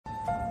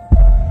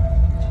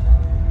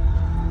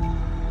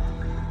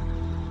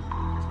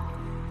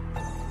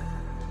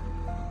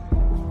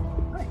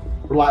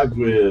We're live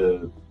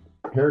with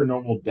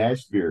Paranormal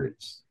Dash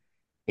Spirits,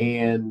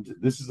 and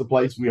this is a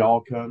place we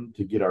all come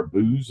to get our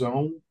booze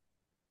on.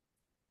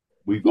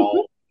 We've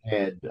all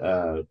had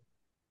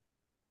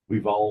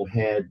we've all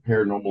had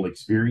paranormal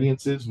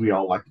experiences. We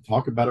all like to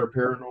talk about our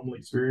paranormal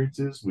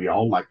experiences. We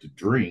all like to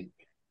drink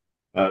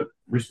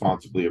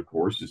responsibly, of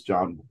course, as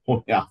John will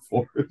point out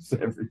for us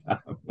every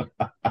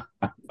time.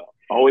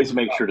 Always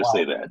make sure to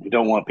say that. You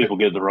don't want people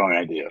to get the wrong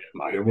idea, We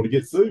Mike. don't want to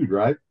get sued,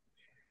 right?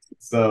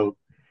 So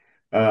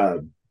uh,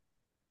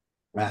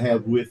 I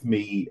have with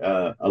me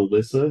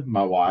Alyssa,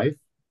 my wife,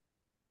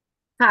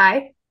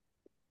 Hi.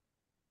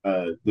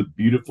 the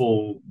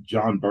beautiful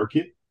John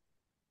Burkett.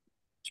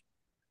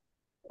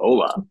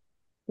 Hola.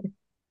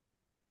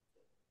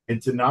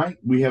 And tonight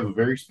we have a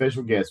very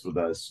special guest with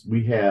us.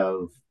 We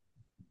have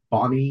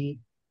Bonnie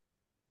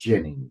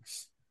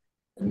Jennings.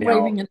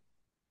 Now, Waving and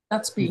not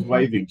she's speaking.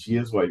 waving. She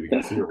is waving.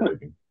 I see her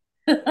waving.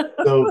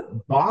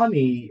 So,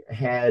 Bonnie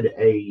had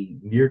a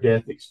near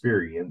death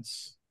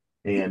experience,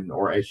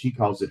 or as she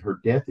calls it, her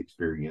death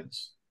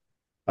experience.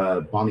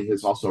 Bonnie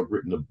has also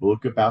written a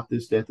book about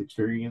this death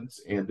experience,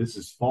 and this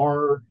is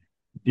far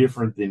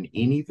different than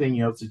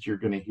anything else that you're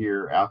going to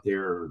hear out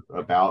there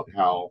about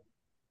how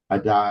I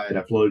died,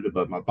 I floated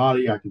above my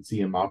body, I could see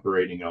him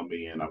operating on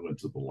me, and I went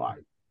to the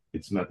light.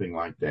 It's nothing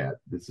like that.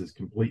 This is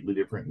completely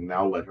different, and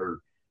I'll let her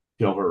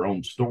tell her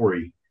own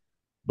story.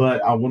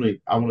 But I want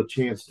a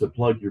chance to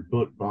plug your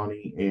book,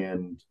 Bonnie.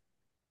 And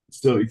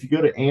so if you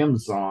go to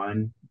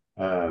Amazon,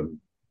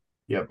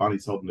 yeah,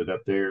 Bonnie's holding it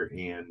up there,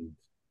 and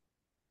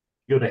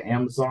go to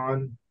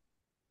Amazon,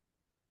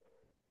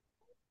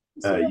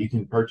 you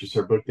can purchase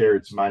her book there.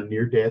 It's My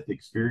Near Death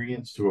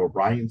Experience to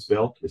Orion's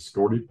Belt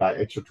Escorted by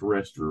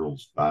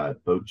Extraterrestrials by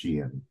Bo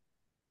Chien.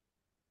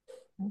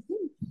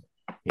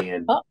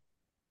 And Oh,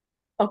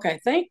 okay.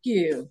 Thank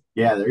you.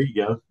 yeah, there you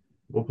go.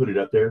 We'll put it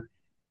up there.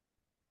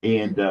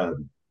 And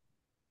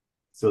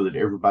so that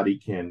everybody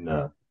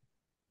can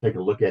take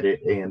a look at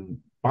it. And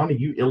Bonnie,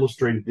 you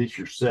illustrated this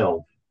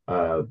yourself.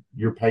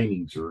 Your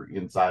paintings are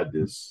inside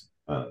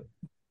the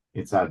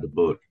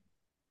book.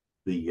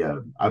 The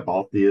I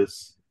bought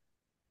this.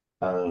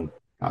 Uh,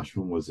 Gosh,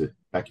 when was it?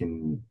 Back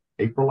in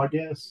April, I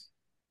guess.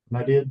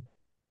 When I did.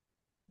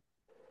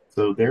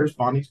 So there's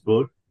Bonnie's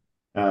book.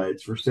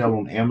 It's for sale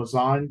on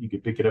Amazon. You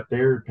can pick it up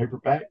there,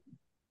 paperback.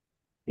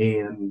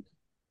 And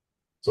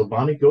so,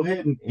 Bonnie, go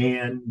ahead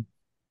and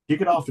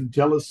kick it off and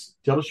tell us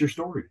your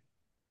story.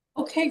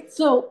 Okay.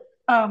 So,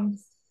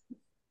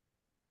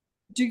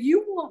 do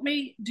you want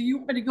me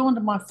to go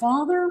into my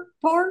father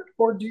part,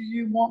 or do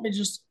you want me to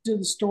just do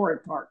the story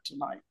part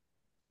tonight?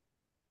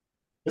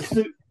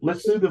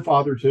 Let's do the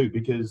father too,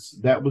 because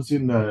that was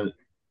in the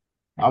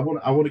I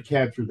want to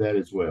capture that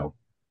as well.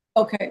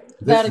 Okay.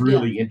 That That's again.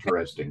 really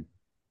interesting.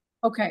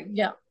 Okay.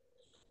 Yeah.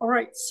 All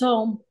right.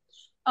 So,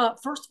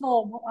 first of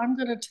all, what I'm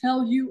going to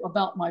tell you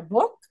about my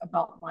book,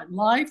 about my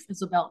life,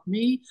 is about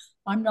me.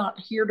 I'm not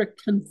here to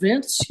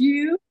convince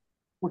you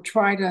or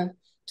try to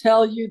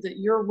tell you that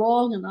you're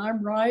wrong and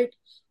I'm right.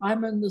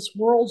 I'm in this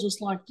world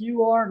just like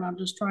you are, and I'm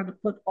just trying to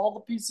put all the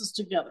pieces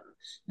together.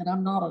 And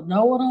I'm not a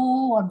know it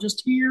all. I'm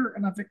just here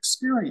and I've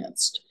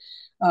experienced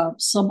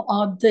some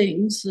odd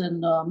things,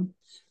 and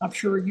I'm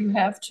sure you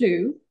have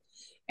too.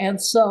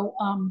 And so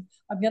I'm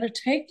going to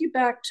take you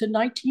back to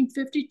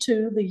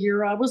 1952, the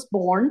year I was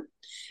born.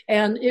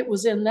 And it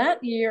was in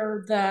that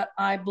year that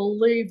I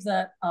believe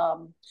that,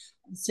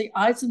 see,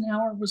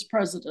 Eisenhower was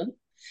president.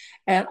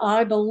 And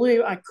I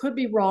believe, I could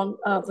be wrong,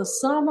 the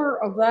summer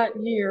of that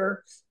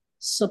year,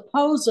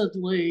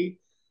 supposedly,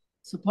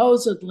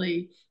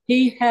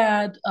 he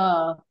had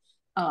uh,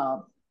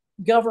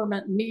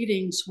 government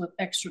meetings with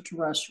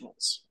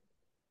extraterrestrials.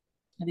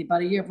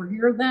 Anybody ever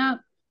hear that?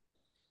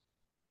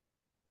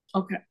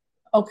 Okay.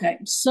 Okay.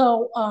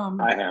 So,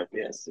 I have,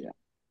 yes, yeah.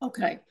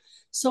 okay.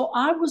 So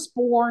I was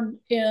born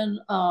in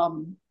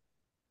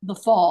the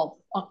fall,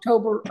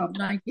 October of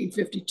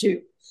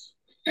 1952.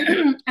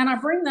 And I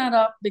bring that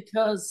up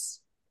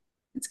because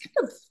it's kind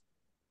of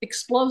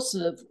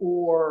explosive,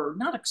 or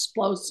not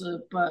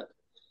explosive, but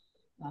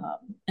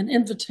an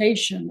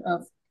invitation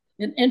of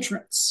an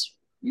entrance.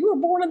 You were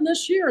born in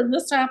this year, and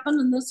this happened,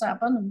 and this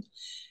happened.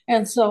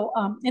 And so,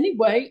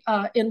 anyway,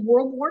 in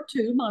World War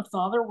II, my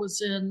father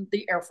was in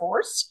the Air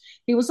Force.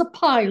 He was a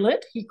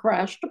pilot. He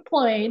crashed a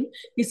plane.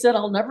 He said,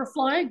 I'll never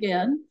fly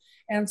again.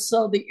 And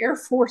so the Air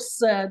Force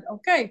said,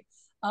 okay,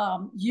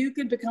 you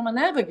could become a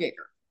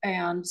navigator.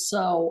 And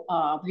so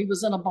he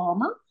was in a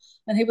bomber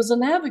and he was a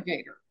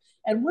navigator.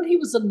 And when he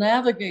was a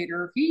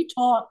navigator, he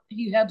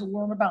had to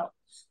learn about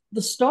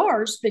the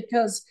stars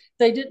because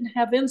they didn't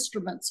have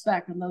instruments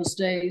back in those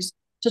days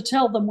to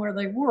tell them where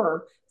they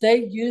were.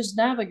 They used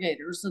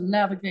navigators, and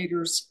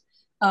navigators,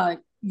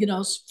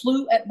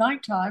 flew at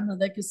nighttime,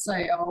 and they could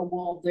say, "Oh,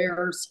 well,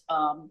 there's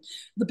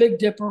the Big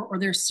Dipper, or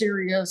there's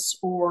Sirius,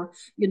 or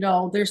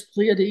there's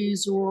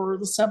Pleiades, or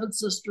the Seven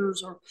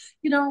Sisters, or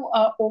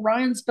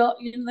Orion's Belt."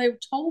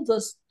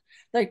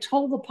 They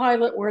told the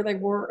pilot where they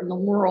were in the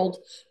world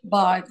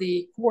by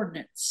the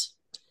coordinates.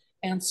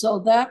 And so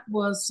that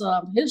was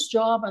his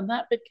job, and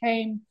that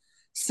became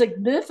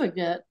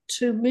significant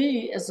to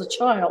me as a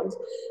child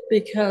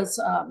because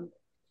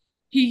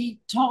he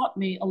taught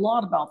me a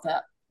lot about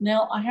that.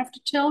 Now, I have to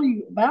tell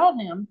you about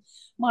him.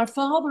 My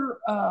father,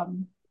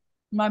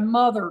 my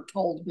mother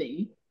told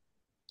me,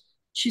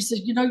 she said,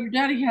 you know, your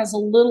daddy has a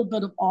little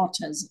bit of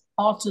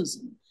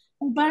autism.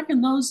 Well, back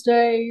in those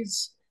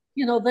days,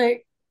 you know,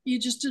 you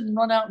just didn't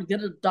run out and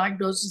get a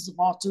diagnosis of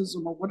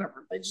autism or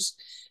whatever. They just,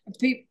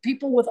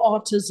 people with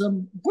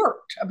autism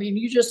worked. I mean,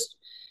 you just,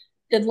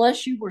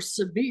 unless you were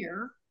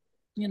severe,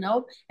 you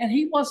know, and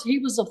he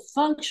was a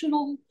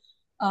functional,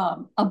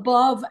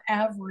 above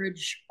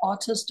average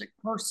autistic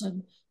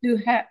person who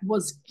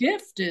was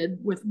gifted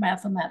with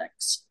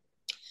mathematics.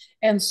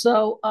 And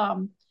so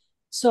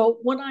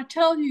when I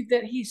tell you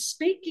that he's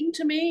speaking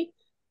to me,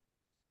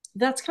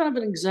 that's kind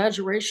of an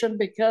exaggeration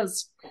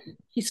because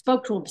he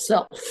spoke to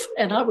himself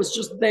and I was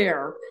just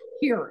there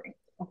hearing.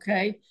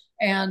 Okay.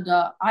 And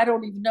I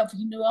don't even know if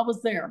he knew I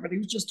was there, but he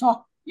was just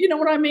talking. You know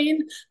what I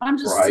mean? I'm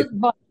just Right. sitting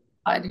by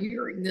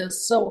hearing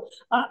this. So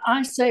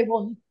I say,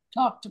 well, he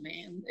talked to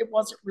me, and it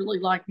wasn't really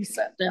like he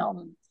sat down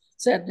and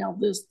said, now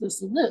this,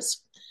 and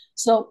this.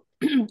 So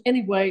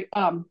anyway,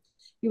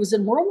 he was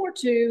in World War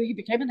II. He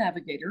became a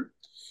navigator.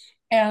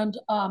 And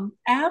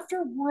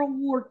after World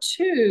War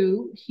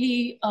II,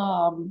 he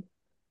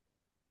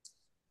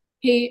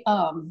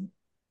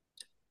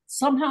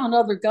somehow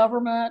another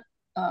government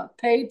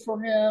paid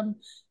for him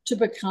to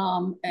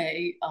become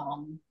a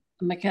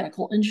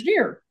mechanical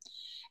engineer.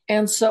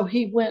 And so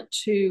he went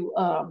to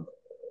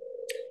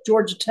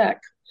Georgia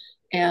Tech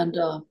and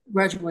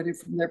graduated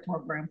from their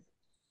program.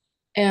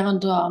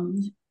 And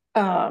um,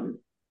 I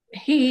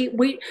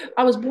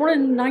was born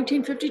in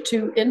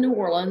 1952 in New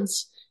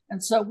Orleans.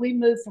 And so we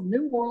moved from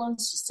New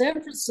Orleans to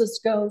San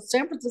Francisco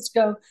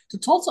to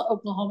Tulsa,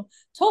 Oklahoma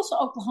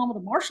to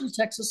Marshall,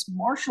 Texas to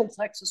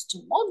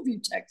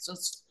Longview,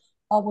 Texas,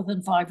 all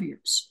within 5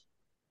 years.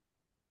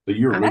 So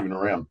you were I had moving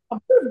around. a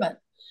movement.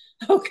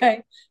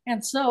 Okay.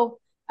 And so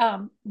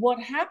what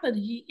happened,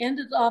 he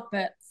ended up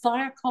at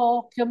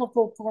Thiokol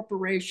Chemical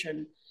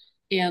Corporation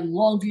in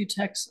Longview,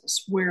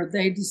 Texas, where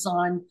they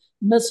design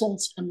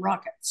missiles and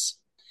rockets.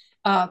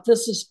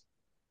 This is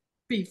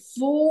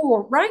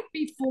right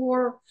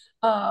before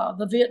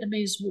the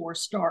Vietnamese War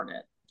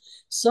started.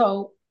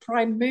 So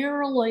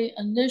primarily,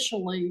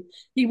 initially,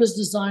 he was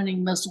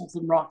designing missiles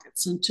and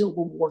rockets until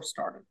the war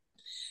started.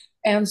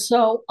 And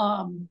so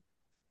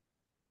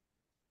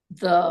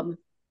the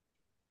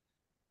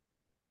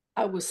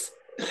I was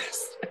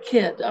a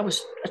kid. I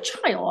was a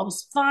child. I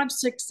was 5,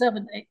 6,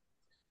 7, 8.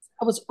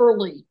 I was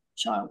early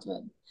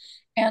childhood.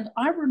 And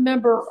I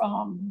remember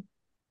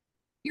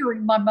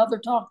hearing my mother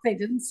talk. They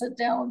didn't sit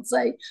down and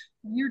say,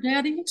 your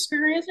daddy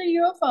experienced a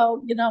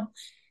UFO, you know,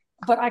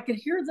 but I could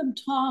hear them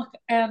talk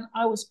and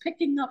I was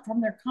picking up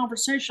from their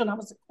conversation. I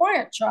was a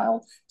quiet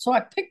child, so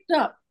I picked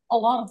up a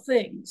lot of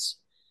things.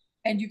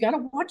 And you got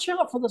to watch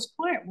out for those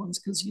quiet ones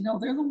because, you know,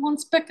 they're the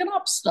ones picking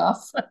up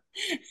stuff.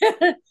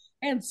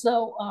 And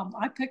so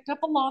I picked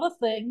up a lot of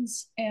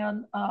things.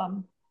 And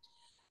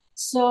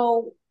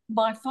so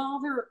my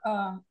father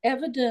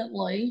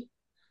evidently,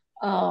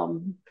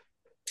 um,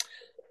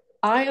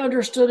 I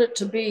understood it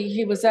to be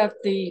he was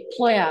at the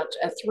plant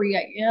at 3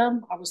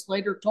 a.m. I was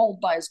later told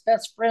by his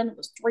best friend it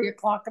was 3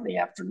 o'clock in the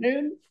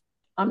afternoon.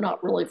 I'm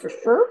not really for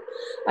sure.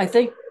 I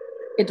think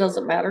it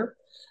doesn't matter.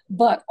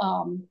 But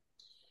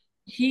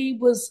he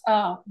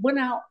went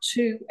out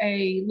to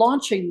a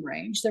launching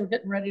range. They were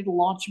getting ready to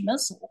launch a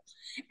missile.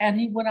 And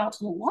he went out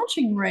to the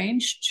launching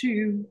range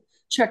to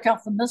check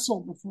out the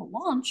missile before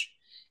launch.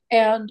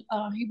 And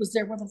he was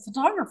there with a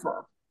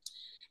photographer.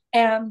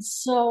 And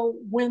so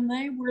when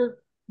they were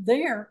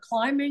there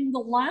climbing the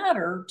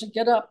ladder to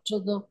get up to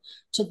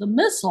the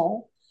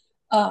missile,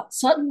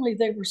 suddenly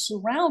they were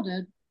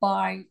surrounded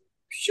by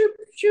shoop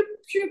shoop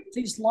shoop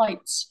these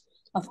lights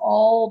of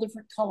all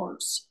different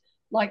colors,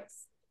 like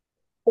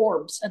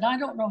orbs. And I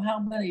don't know how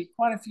many,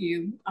 quite a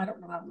few. I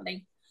don't know how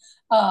many,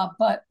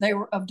 but they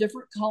were of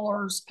different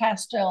colors,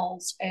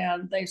 pastels,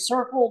 and they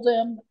circled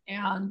him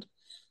and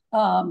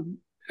um,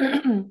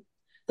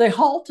 they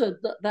halted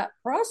that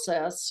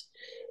process.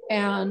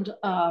 And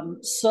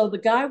so the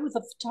guy with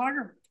the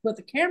photographer with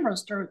the camera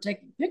started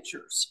taking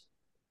pictures.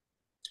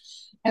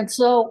 And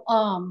so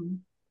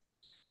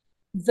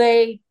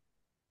they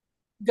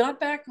got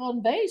back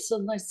on base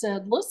and they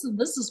said, listen,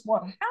 this is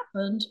what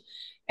happened.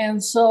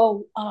 And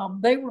so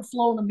they were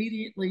flown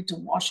immediately to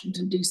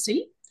Washington,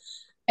 D.C.,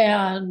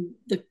 and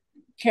the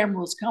camera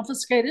was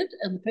confiscated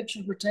and the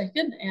pictures were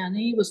taken. And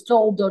he was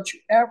told, don't you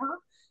ever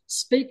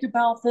speak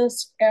about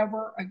this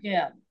ever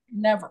again.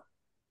 Never,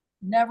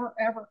 never,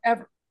 ever,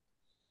 ever.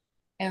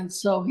 And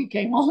so he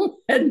came home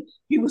and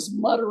he was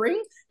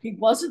muttering. He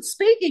wasn't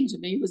speaking to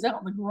me. He was out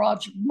in the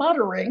garage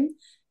muttering.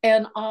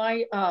 And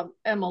I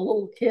am a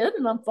little kid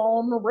and I'm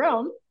following him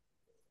around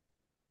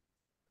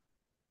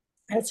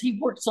as he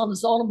works on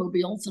his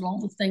automobiles and all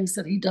the things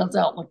that he does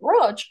out in the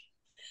garage.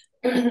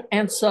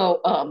 And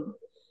so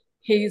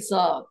he's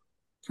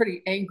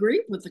pretty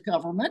angry with the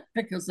government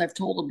because they've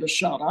told him to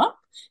shut up,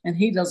 and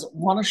he doesn't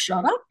want to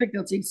shut up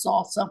because he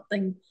saw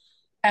something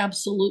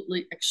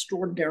absolutely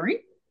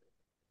extraordinary.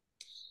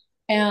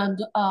 And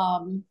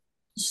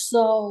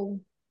so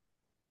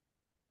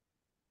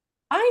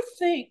I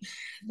think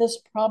this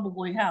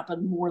probably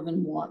happened more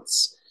than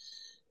once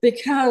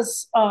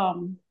because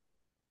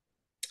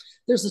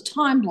there's a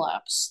time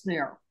lapse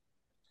there.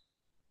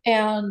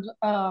 And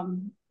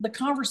the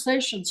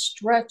conversation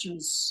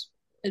stretches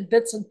in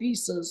bits and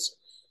pieces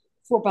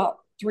for about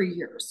 3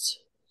 years.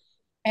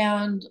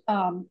 And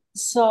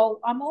so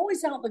I'm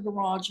always out in the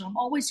garage. I'm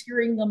always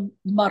hearing them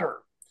mutter.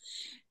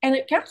 And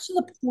it got to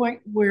the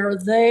point where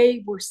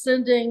they were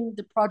sending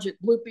the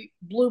Project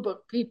Blue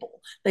Book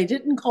people. They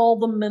didn't call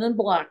them Men in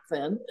Black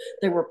then.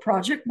 They were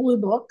Project Blue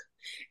Book.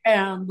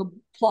 And the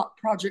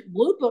Project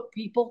Blue Book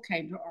people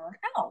came to our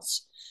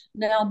house.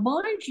 Now,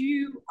 mind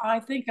you, I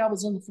think I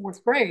was in the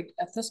fourth grade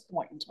at this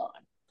point in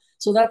time.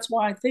 So that's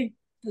why I think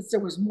that there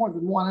was more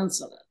than one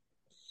incident.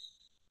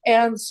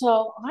 And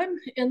so I'm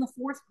in the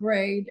fourth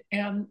grade,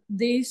 and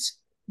these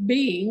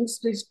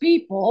beings, these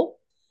people,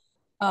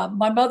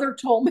 my mother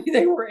told me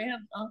they were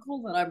aunt and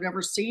uncle that I've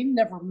never seen,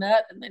 never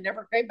met, and they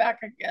never came back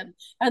again.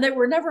 And they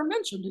were never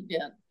mentioned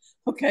again.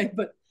 Okay,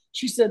 but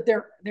she said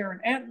they're an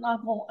aunt and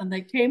uncle, and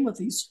they came with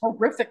these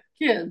horrific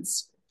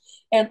kids.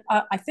 And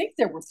I think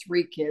there were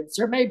three kids.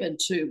 There may have been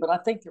two, but I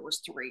think there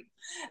was three.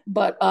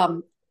 But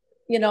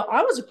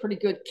I was a pretty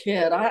good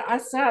kid. I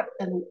sat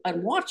and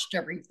watched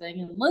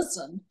everything and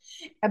listened.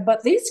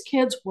 But these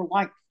kids were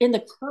like in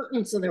the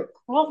curtains, and they were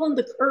crawling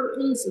the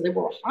curtains, and they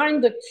were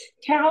behind the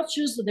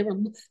couches, and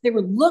they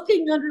were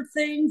looking under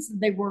things, and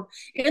they were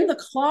in the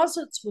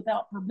closets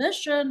without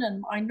permission.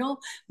 And I know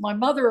my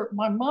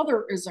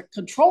mother is a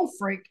control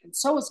freak, and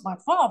so is my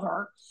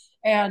father.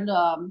 And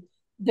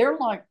they're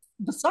like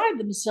beside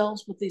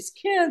themselves with these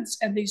kids,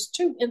 and these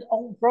two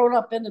old grown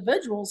up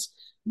individuals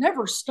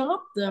never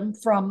stopped them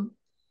from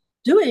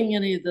doing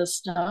any of this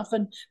stuff.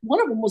 And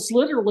one of them was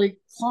literally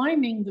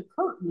climbing the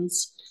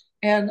curtains.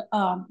 And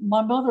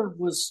my mother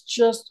was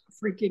just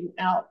freaking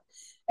out.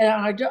 And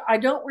I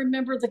don't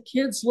remember the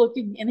kids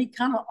looking any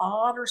kind of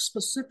odd or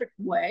specific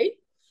way.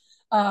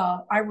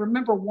 I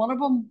remember one of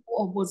them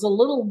was a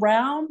little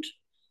round,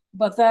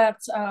 but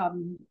that's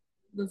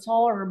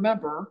all I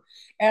remember.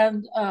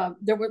 And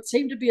there would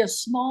seem to be a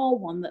small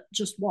one that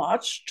just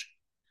watched.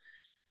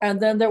 And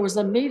then there was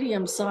a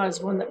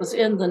medium-sized one that was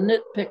in the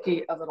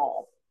nitpicky of it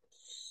all.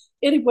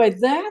 Anyway,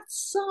 that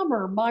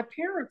summer, my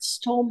parents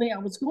told me I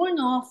was going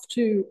off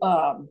to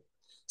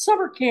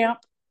summer camp,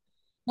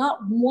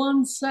 not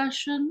one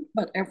session,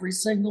 but every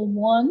single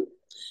one.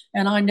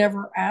 And I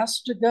never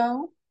asked to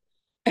go.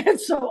 And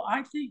so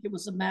I think it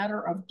was a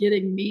matter of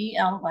getting me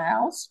out of the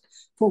house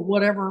for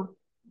whatever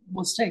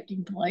was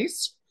taking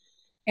place.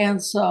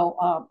 And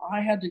so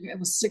I had to, it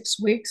was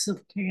 6 weeks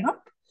of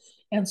camp.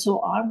 And so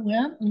I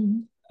went,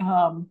 and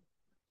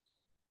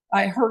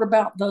I heard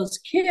about those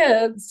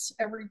kids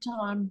every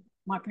time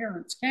my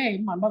parents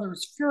came. My mother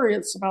was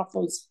furious about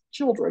those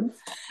children.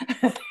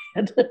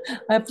 And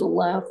I have to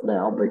laugh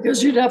now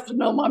because you'd have to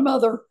know my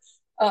mother.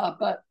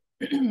 But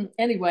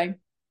anyway,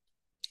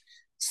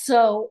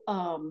 so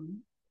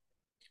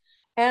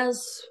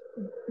as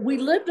we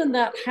lived in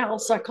that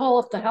house, I call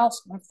it the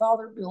house my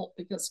father built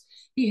because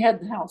he had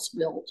the house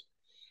built.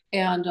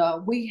 And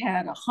we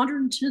had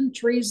 110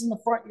 trees in the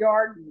front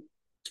yard and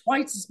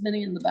twice as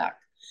many in the back.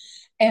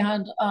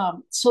 And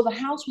so the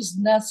house was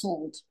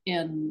nestled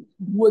in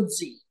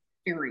woodsy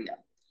area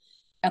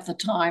at the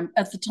time.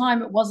 At the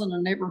time, it wasn't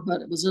a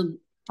neighborhood; it was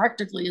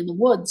practically in the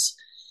woods.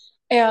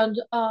 And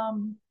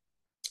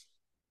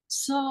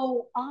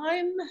so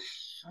I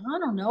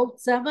don't know,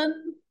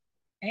 7,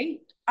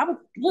 8. I was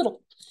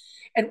little,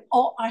 and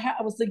I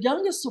was the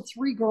youngest of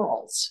three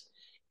girls.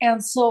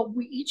 And so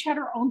we each had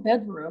our own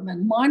bedroom,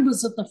 and mine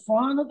was at the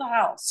front of the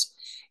house.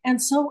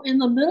 And so in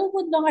the middle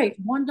of the night,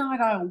 one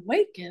night I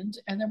awakened,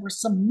 and there were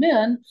some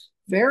men,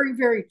 very,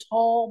 very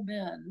tall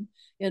men,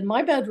 in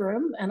my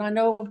bedroom. And I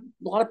know a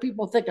lot of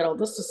people thinking, oh,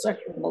 this is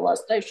sexual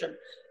molestation.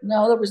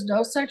 No, there was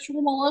no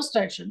sexual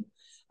molestation.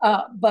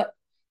 But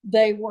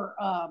they were,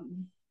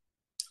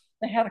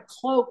 they had a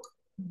cloak,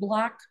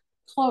 black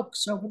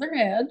cloaks over their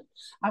head.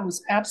 I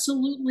was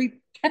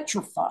absolutely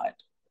petrified,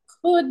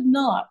 could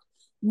not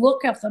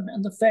look at them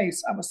in the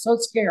face. I was so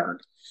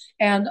scared.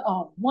 And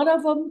one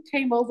of them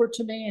came over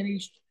to me, and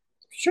he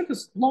shook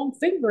his long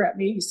finger at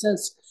me. He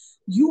says,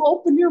 you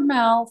open your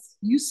mouth,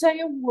 you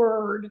say a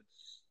word,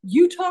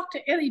 you talk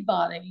to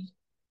anybody,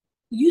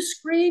 you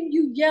scream,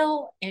 you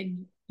yell,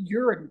 and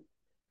you're in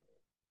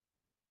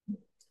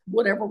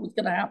whatever was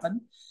going to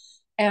happen.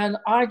 And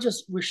I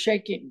just was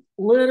shaking,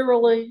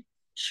 literally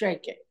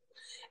shaking.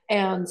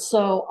 And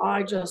so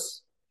I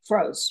just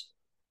froze.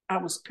 I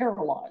was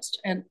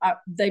paralyzed, and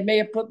they may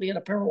have put me in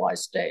a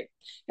paralyzed state.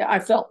 Yeah, I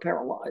felt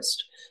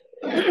paralyzed.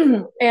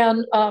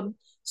 And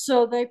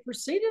so they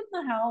proceeded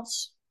in the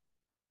house.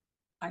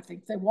 I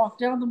think they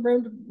walked down the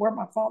room to where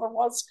my father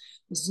was.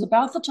 This is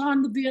about the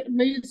time the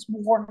Vietnamese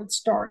War had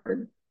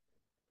started.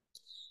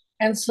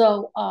 And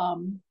so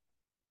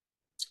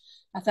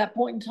At that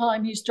point in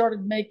time, he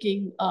started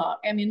making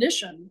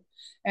ammunition,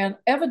 and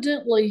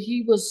evidently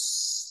he was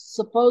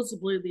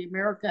supposedly the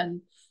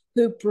American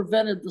who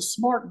prevented the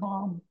smart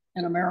bomb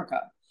in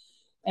America.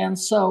 And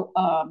so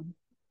and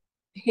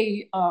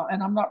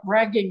I'm not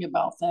bragging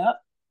about that,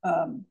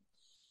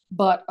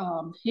 but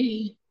um,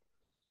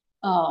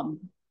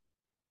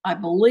 I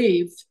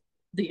believe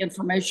the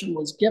information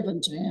was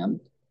given to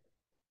him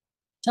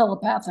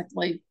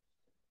telepathically,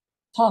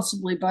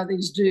 possibly by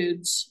these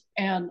dudes.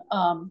 And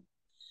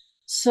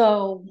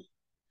so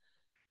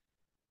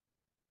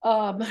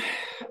um,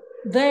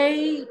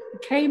 they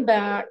came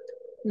back,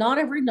 not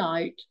every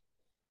night.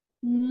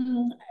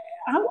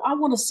 I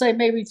want to say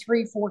maybe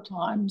 3, 4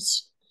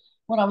 times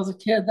when I was a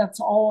kid. That's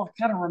all I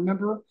kind of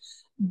remember.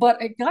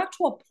 But it got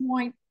to a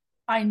point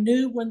I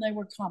knew when they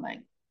were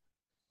coming.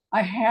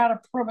 I had a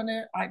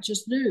permanent, I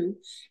just knew.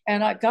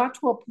 And I got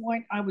to a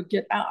point I would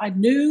get out. I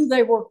knew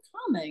they were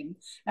coming,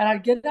 and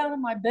I'd get out of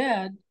my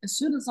bed as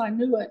soon as I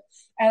knew it.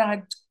 And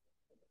I'd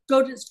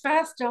go just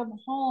fast down the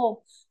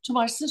hall to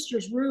my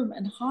sister's room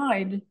and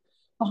hide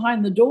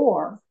behind the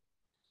door.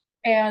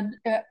 And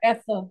at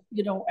the,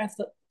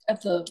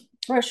 at the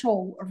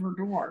threshold of her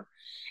door,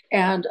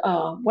 and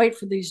wait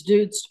for these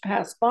dudes to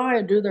pass by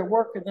and do their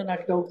work. And then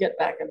I'd go get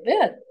back in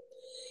bed.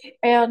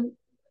 And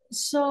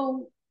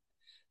so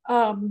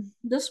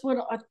this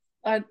one,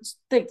 I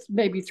think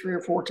maybe 3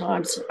 or 4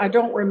 times. I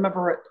don't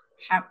remember it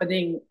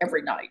happening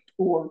every night,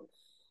 or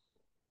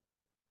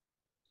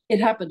it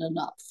happened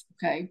enough.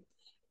 Okay.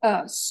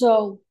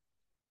 So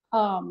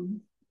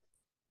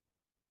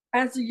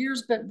as the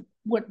years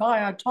went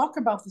by, I talk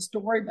about the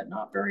story, but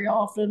not very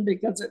often,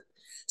 because it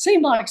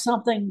seemed like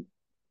something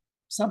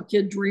some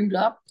kid dreamed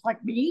up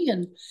like me.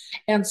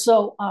 And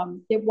so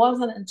it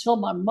wasn't until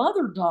my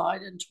mother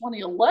died in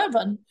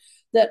 2011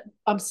 that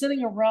I'm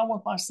sitting around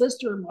with my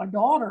sister and my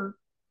daughter,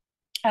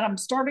 and I'm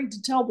starting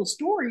to tell the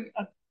story.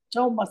 I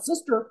told my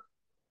sister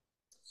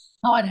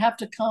how I'd have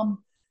to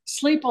come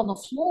sleep on the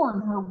floor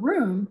in her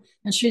room,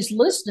 and she's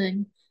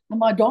listening. And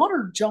my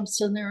daughter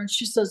jumps in there and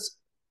she says,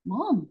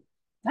 "Mom,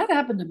 that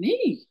happened to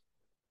me."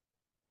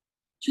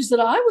 She said,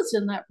 "I was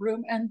in that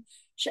room, and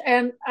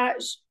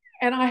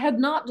I had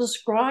not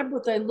described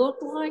what they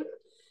looked like."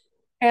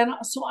 And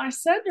so I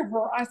said to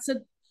her, I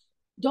said,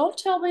 "Don't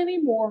tell me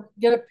anymore.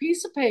 Get a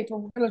piece of paper.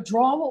 We're going to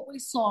draw what we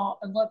saw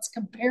and let's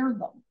compare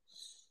them."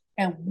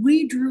 And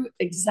we drew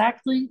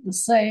exactly the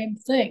same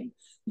thing.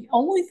 The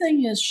only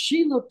thing is,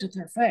 she looked at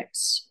their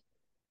face.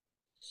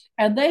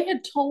 And they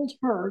had told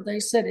her, they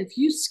said, "If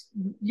you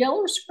yell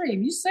or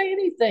scream, you say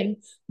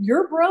anything,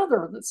 your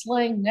brother that's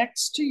laying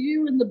next to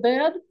you in the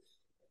bed,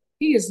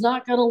 he is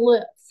not going to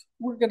live.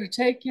 We're going to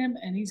take him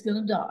and he's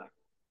going to die."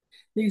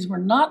 These were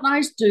not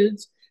nice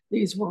dudes.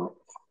 These were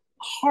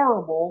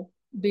horrible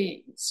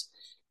beings.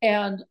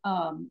 And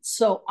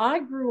so I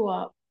grew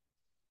up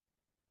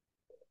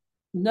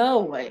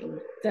knowing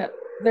that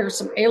there's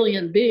some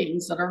alien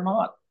beings that are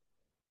not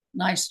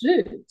nice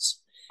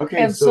dudes.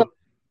 Okay, And so, so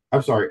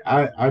I'm sorry,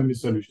 I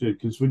misunderstood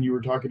because when you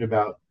were talking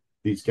about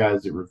these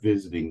guys that were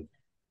visiting,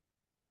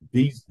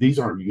 these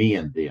aren't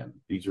men then.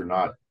 These are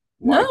not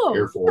like no,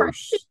 Air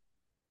Force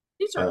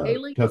these are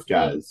alien tough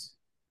beings. guys.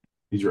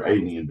 These are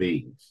alien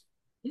beings.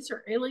 These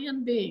are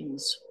alien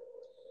beings.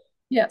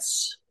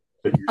 Yes.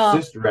 But your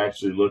sister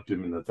actually looked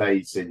him in the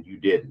face and you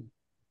didn't.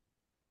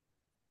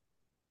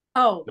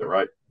 Oh, Is that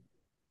right?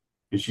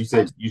 Because she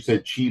said you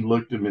said she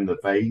looked him in the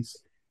face,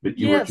 but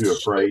you were yes. too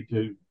afraid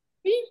to.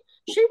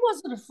 She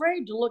wasn't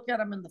afraid to look at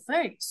him in the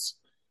face.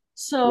 What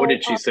So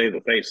did she say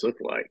the face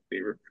looked like,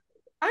 Beaver?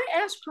 I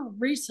asked her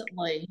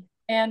recently,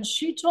 and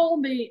she told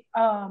me,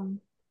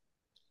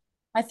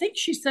 I think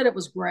she said it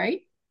was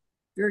gray,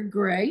 very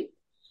gray.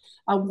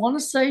 I want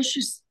to say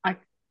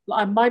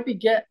I might be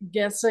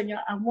guessing.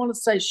 I want to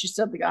say she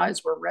said the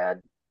eyes were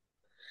red,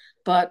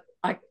 but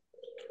I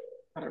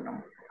don't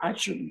know. I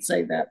shouldn't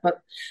say that,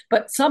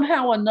 but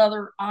somehow or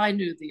another, I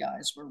knew the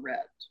eyes were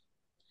red.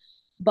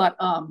 But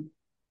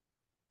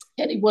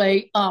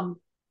anyway,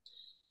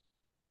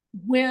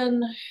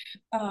 when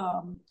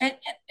and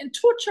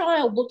to a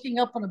child looking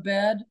up on a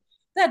bed,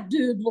 that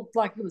dude looked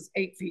like he was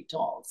 8 feet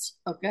tall.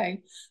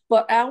 Okay,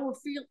 but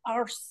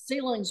our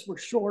ceilings were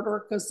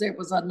shorter because it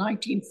was a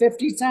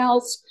 1950s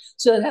house,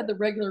 so it had the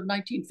regular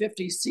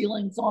 1950s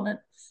ceilings on it.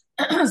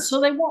 So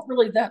they weren't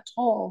really that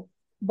tall,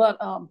 but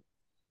um,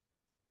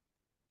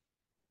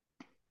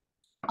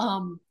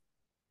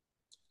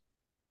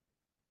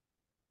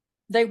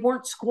 they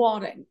weren't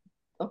squatting.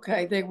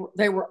 Okay, they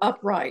were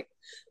upright,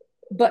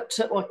 but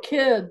to a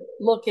kid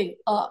looking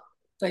up,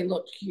 they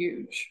looked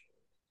huge.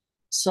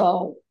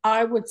 So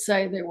I would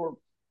say they were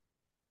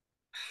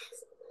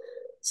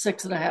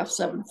 6.5,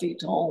 7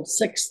 feet tall.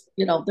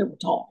 They were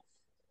tall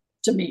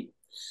to me.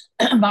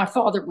 My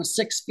father was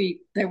 6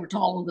 feet. They were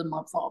taller than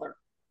my father.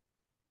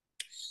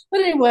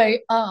 But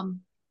anyway,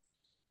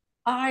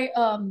 I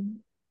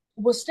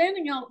was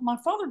standing out. My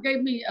father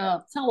gave me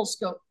a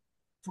telescope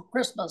for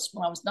Christmas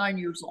when I was 9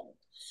 years old.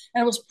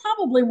 And it was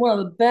probably one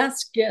of the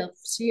best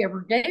gifts he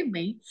ever gave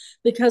me,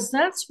 because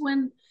that's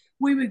when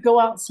we would go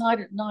outside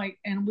at night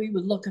and we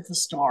would look at the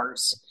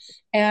stars.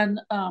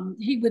 And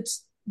he would,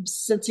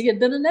 since he had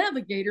been a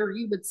navigator,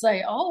 he would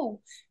say,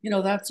 "Oh,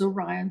 that's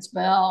Orion's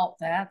belt.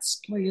 That's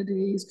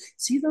Pleiades.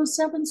 See those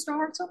seven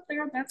stars up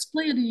there? That's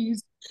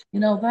Pleiades.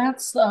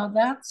 That's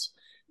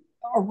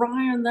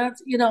Orion.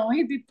 That's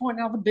He'd be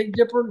pointing out the Big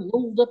Dipper and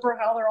Little Dipper,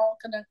 how they're all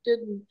connected."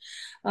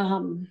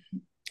 And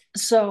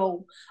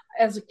so,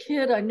 as a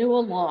kid, I knew a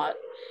lot,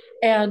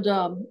 and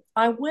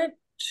I went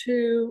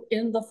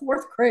in the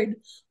fourth grade.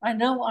 I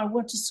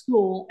went to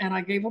school and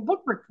I gave a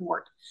book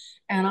report,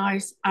 and I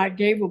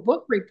gave a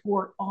book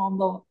report on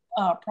the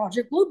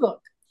Project Blue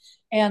Book,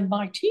 and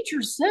my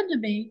teacher said to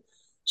me,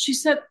 she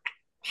said,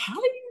 "How do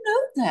you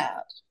know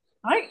that?"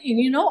 I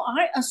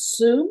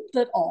assumed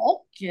that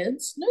all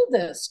kids knew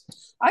this.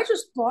 I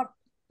just thought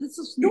this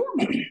is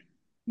normal.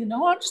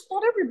 I just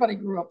thought everybody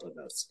grew up with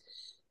this.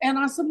 And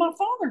I said, "My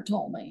father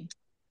told me."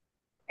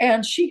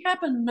 And she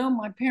happened to know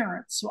my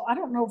parents. So I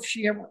don't know if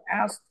she ever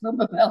asked them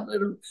about it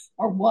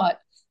or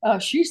what.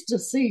 She's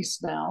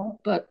deceased now,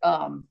 but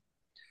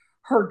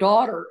her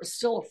daughter is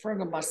still a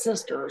friend of my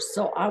sister's.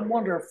 So I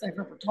wonder if they've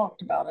ever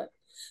talked about it.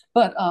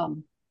 But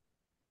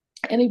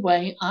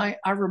anyway, I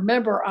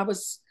remember I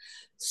was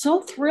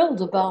so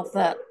thrilled about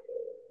that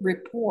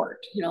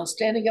report,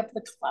 standing up in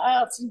the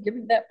class and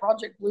giving that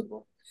Project Blue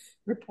Book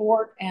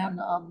report. And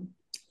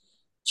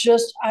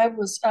I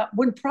was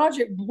when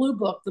Project Blue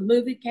Book, the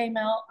movie, came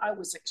out, I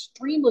was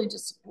extremely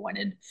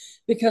disappointed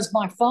because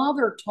my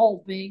father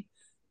told me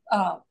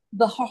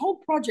the whole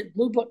Project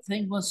Blue Book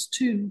thing was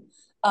to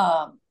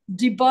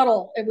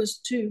debuttal. It was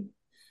to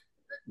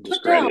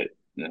discredit.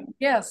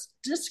 Yes,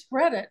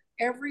 discredit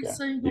every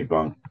single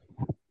debunk.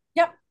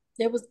 Yep,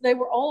 they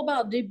were all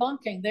about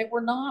debunking. They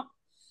were not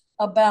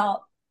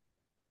about.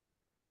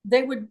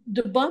 They would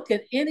debunk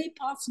it any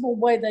possible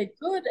way they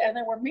could, and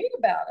they were mean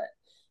about it.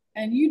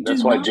 And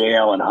that's why J.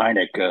 Allen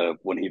Hynek,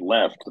 when he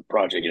left the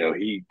project,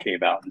 he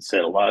came out and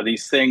said a lot of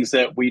these things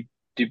that we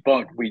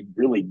debunked, we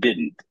really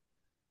didn't.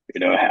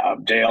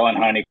 J. Allen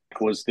Hynek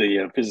was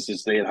the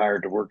physicist they had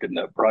hired to work in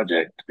the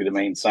project to be the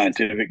main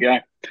scientific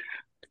guy.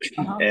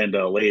 And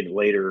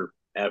later,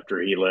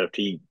 after he left,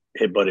 he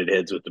had butted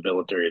heads with the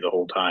military the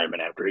whole time.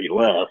 And after he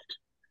left,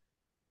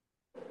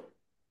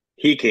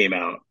 he came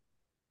out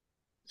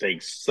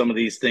saying some of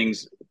these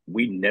things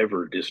we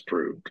never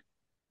disproved.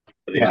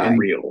 They're not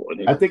real.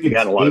 And I think he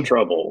got in a lot of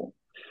trouble.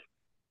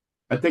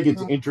 I think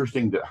it's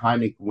interesting that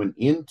Hynek went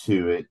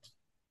into it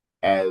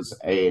as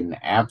an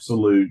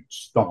absolute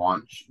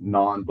staunch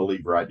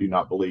non-believer. I do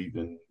not believe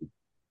in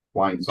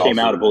flying saucers. Came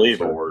out a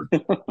believer.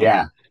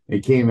 Yeah,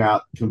 it came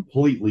out,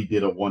 completely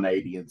did a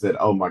 180 and said,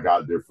 "Oh my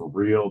God, they're for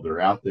real. They're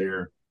out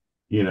there."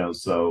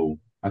 So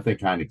I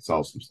think Hynek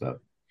saw some stuff.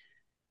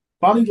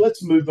 Bonnie,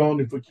 let's move on,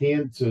 if we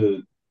can,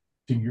 to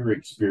your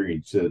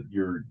experience,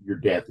 your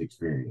death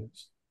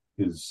experience.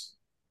 Because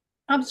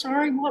I'm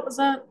sorry, what was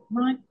that,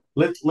 Mike?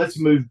 Let's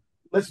move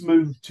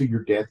to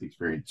your death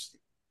experience.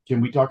 Can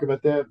we talk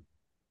about that?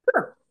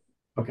 Sure.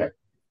 Okay.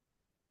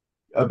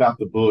 About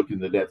the book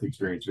and the death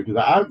experience, because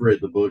I've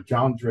read the book,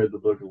 John's read the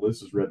book,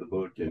 Alyssa's read the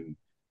book, and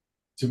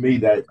to me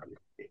that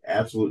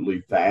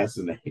absolutely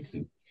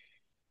fascinating.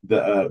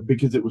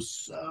 Because it was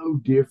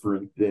so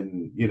different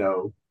than,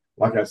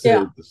 like I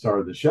said at the start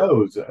of the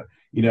shows,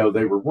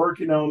 they were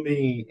working on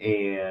me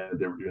and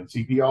they were doing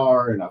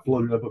CPR, and I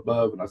floated up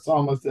above and I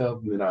saw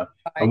myself, and then I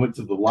went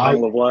to the light.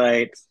 Tunnel of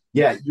light.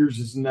 Yeah, yours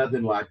is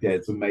nothing like that.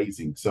 It's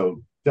amazing.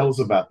 So tell us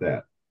about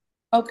that.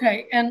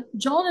 Okay, and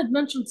John had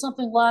mentioned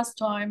something last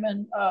time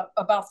and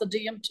about the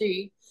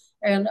DMT,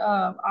 and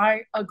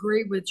I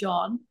agree with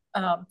John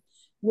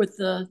with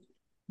the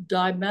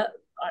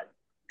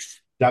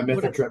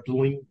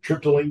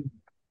dimethyltryptamine.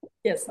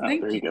 Yes,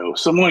 there you go.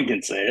 Someone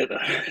can say it. I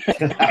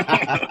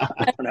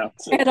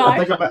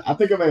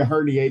think I may have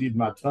herniated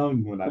my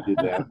tongue when I did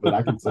that, but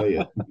I can say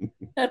it.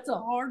 That's a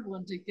hard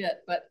one to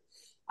get, but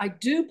I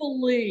do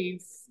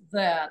believe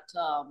that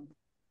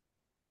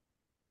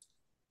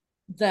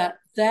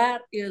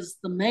that is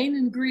the main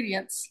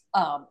ingredients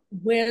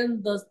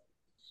when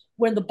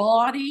the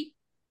body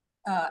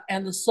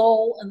and the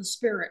soul and the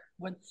spirit,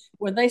 when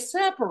they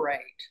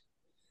separate,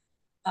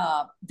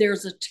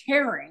 there's a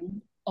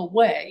tearing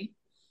away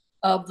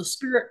of the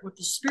spirit. What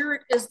the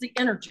spirit is the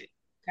energy.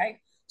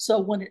 Okay,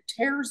 so when it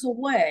tears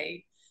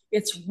away,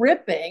 it's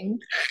ripping,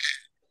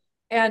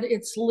 and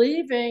it's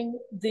leaving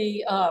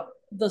the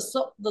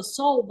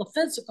soul, the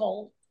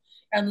physical,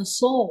 and the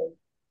soul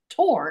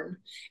torn.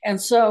 And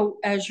so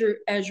as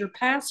you're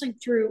passing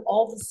through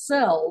all the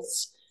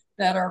cells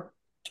that are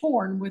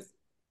torn with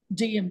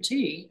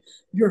DMT,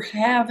 you're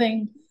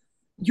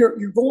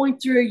going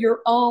through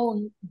your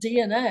own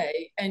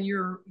DNA, and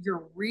you're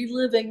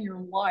reliving your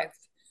life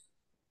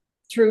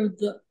through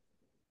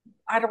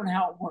I don't know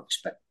how it works,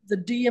 but the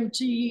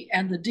DMT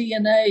and the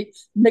DNA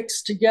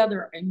mixed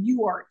together, and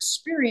you are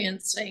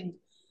experiencing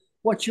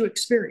what you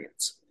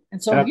experience.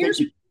 And so I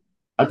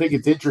think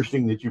it's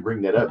interesting that you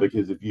bring that up,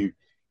 because if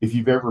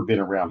you've ever been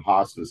around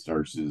hospice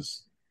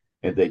nurses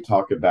and they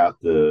talk about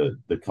the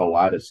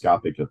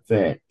kaleidoscopic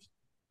effect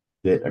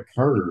that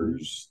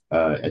occurs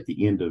at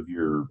the end of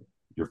your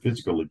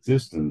physical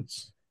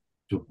existence,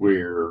 to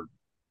where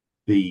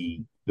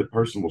the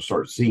person will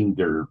start seeing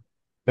their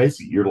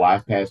basically your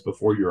life pass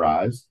before your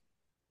eyes,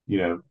 you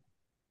know.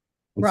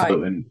 And Right.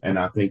 so, and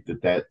I think I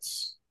think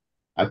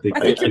I I, think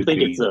that you're I could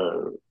think it's be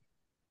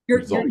a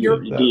results you're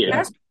of yeah. that.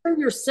 passing through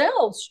your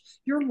cells.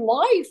 Your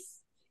life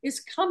is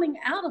coming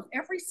out of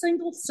every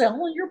single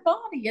cell in your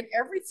body, and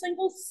every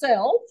single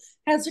cell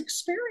has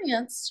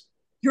experienced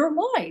your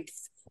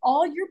life,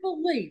 all your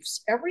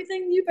beliefs,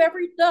 everything you've ever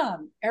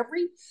done,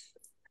 every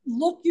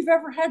look you've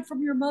ever had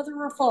from your mother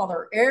or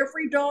father,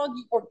 every dog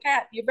or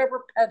cat you've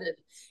ever petted,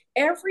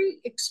 every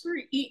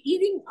experience,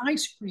 eating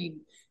ice cream,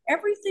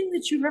 everything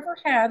that you've ever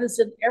had is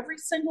in every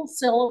single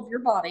cell of your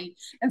body.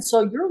 And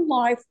so your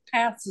life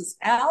passes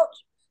out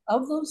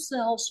of those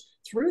cells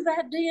through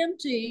that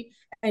DMT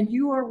and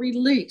you are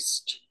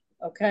released.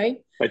 Okay.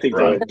 I think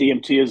the Right.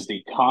 DMT is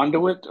the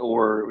conduit,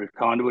 or if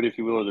conduit, if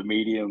you will, or the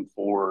medium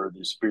for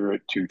the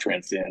spirit to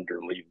transcend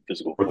or leave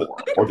physical Or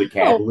form. the Oh,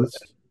 catalyst.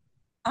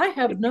 I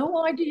have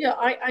no idea.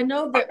 I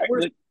know that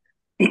we're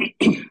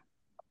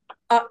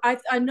I,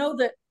 I know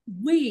that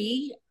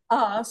we,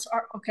 us,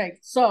 are okay.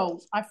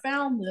 So I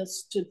found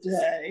this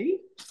today.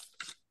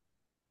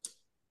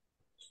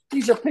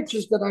 These are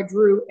pictures that I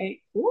drew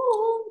a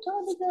long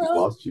time Just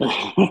ago. lost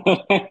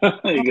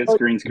you. you get Oh,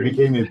 screen You screen.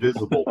 became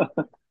invisible.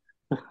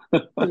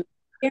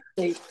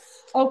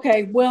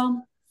 okay,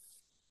 well,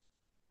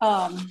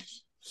 um,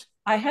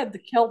 I had the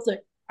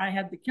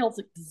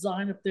Celtic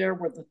design up there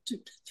with the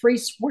three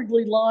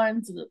squiggly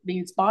lines, and it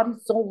means body,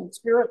 soul, and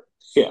spirit.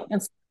 Yeah.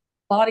 And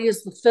body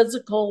is the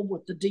physical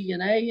with the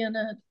DNA in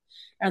it,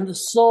 and the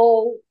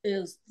soul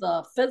is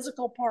the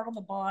physical part of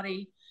the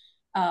body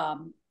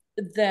um,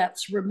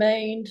 that's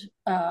remained,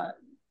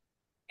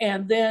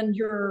 and then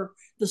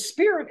the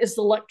spirit is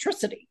the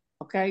electricity.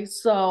 Okay,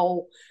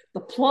 so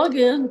the plug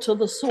in to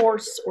the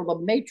source or the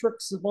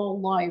matrix of all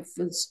life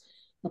is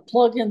the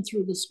plug in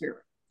through the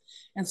spirit.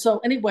 And so,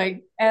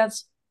 anyway,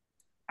 as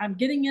I'm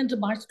getting into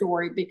my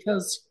story,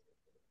 because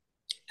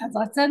as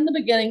I said in the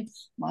beginning,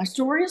 my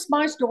story is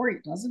my story.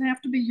 It doesn't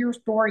have to be your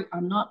story.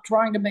 I'm not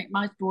trying to make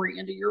my story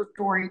into your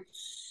story.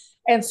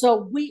 And so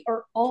we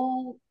are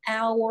all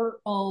our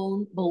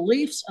own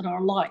beliefs and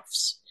our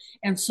lives.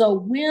 And so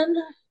when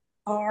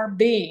our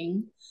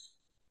being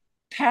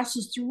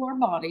passes through our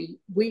body,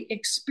 we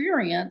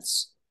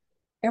experience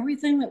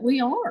everything that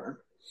we are.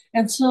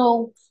 And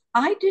so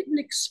I didn't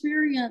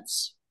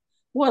experience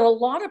what a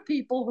lot of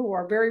people who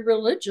are very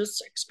religious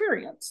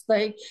experience.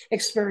 They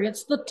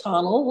experience the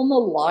tunnel and the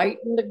light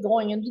and the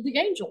going into the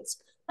angels.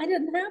 I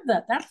didn't have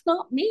that. That's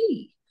not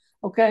me.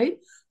 Okay.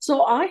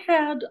 So I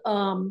had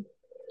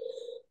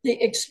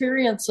the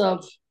experience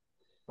of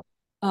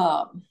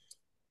um,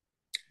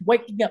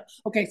 waking up.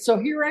 Okay. So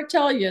here I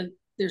tell you,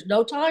 there's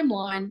no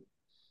timeline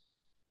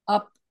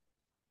up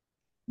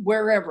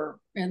wherever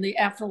in the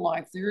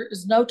afterlife. There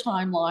is no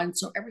timeline.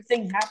 So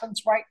everything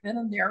happens right then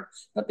and there.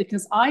 But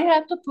because I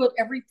had to put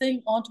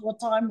everything onto a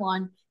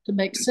timeline to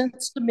make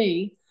sense to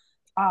me,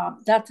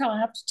 that's how I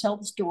have to tell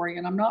the story.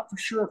 And I'm not for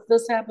sure if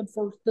this happened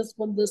first, this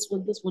one,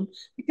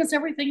 because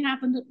everything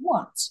happened at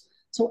once.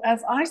 So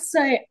as I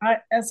say,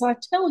 as I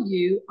tell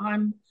you,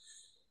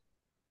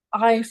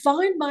 I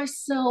find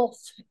myself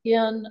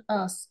in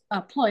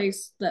a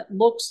place that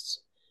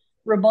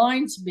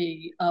reminds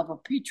me of a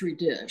petri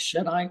dish,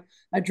 and I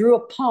drew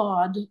a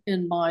pod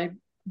in my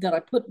that I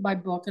put in my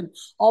book, and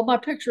all my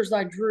pictures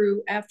I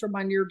drew after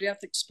my near death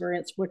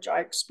experience, which I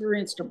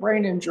experienced a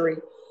brain injury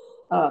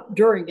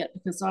during it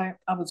because I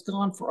was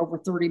gone for over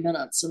 30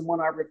 minutes, and when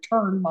I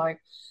returned,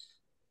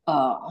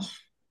 uh,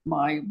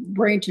 my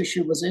brain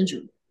tissue was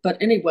injured. But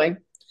anyway,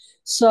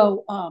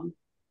 so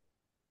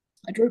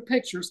I drew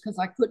pictures because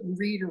I couldn't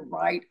read or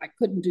write. I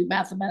couldn't do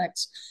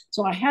mathematics.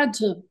 So I had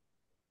to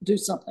do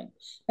something.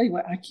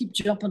 Anyway, I keep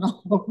jumping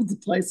all over the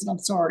place and I'm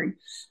sorry.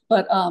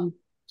 But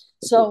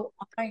so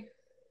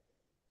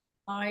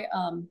I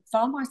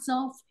found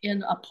myself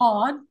in a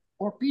pod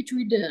or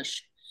petri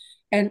dish.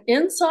 And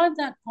inside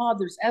that pod,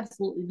 there's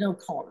absolutely no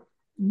color.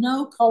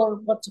 No color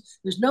whatsoever.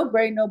 There's no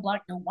gray, no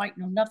black, no white,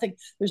 no nothing.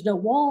 There's no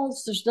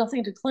walls. There's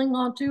nothing to cling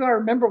on to. I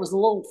remember it was a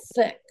little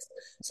thick.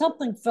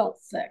 Something felt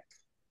thick.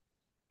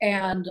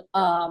 And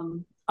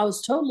I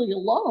was totally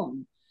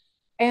alone.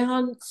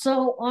 And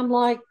so I'm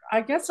like,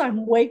 I guess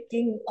I'm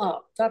waking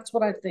up. That's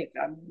what I think.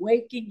 I'm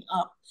waking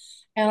up.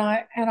 And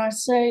I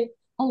say,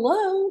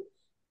 hello,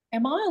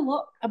 am I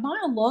alone? Am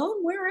I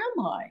alone? Where am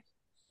I?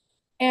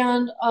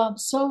 And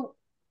so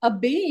a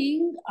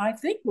being, I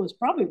think was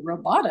probably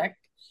robotic,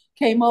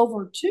 came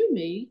over to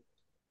me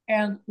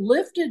and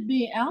lifted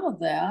me out of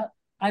that.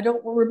 I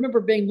don't remember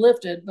being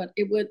lifted, but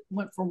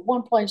went from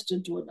one place to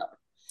another.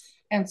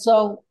 And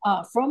so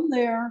from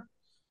there,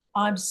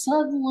 I'm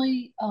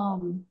suddenly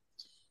um,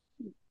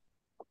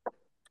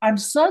 I'm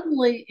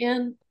suddenly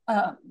in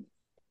a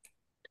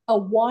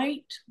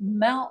white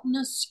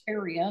mountainous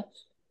area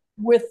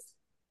with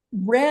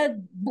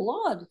red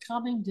blood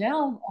coming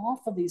down off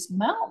of these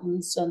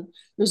mountains, and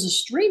there's a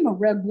stream of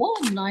red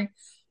blood. And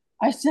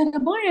I said,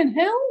 "Am I in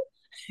hell?"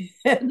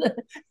 And,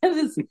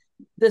 and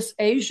this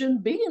Asian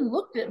being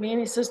looked at me and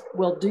he says,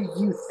 well, do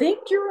you think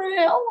you're in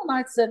hell? And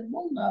I said,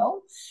 well,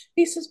 no.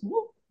 He says,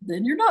 well,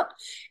 then you're not.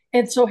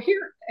 And so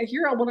here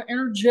I want to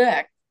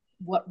interject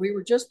what we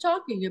were just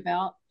talking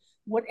about.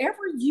 Whatever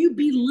you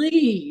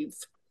believe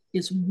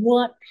is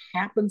what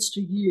happens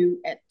to you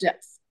at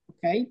death.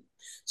 Okay.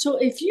 So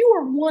if you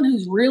are one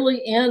who's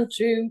really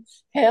into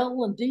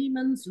hell and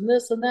demons and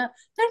this and that,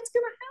 that's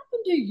going to happen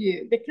to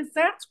you because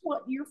that's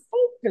what you're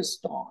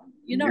focused on.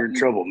 You're in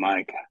trouble,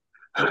 Mike.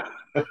 I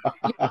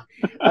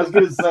was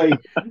gonna say,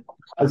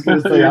 I'm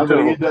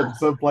gonna end up in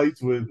some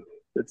place with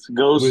it's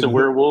ghosts and with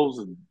werewolves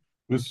and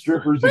with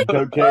strippers and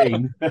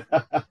cocaine.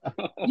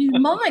 You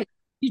might,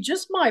 you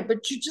just might,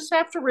 but you just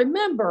have to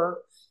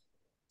remember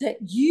that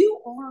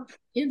you are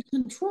in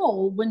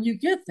control when you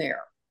get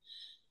there.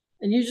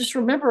 And you just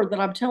remember that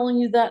I'm telling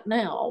you that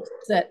now,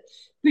 that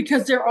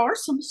because there are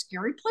some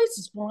scary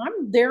places. When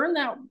I'm there in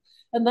that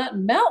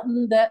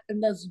mountain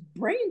and those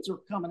brains are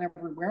coming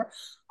everywhere,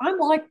 I'm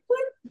like,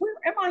 where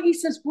am I? He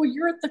says, well,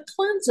 you're at the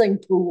cleansing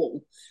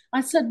pool. I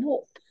said,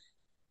 well,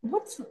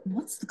 what's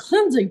the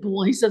cleansing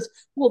pool? He says,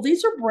 well,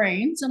 these are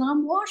brains and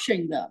I'm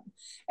washing them.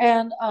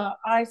 And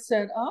I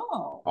said,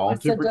 oh, All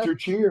temperature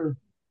cheer.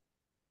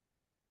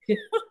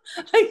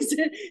 I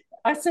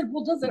said,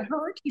 well, does it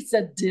hurt? He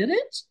said, did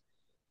it?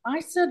 I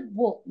said,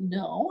 well,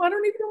 no, I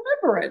don't even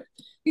remember it.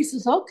 He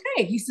says,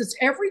 okay. He says,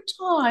 every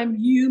time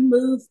you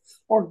move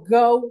or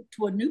go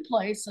to a new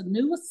place, a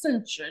new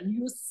ascension,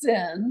 you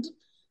ascend,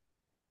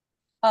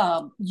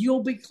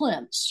 you'll be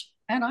cleansed.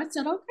 And I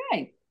said,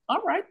 okay,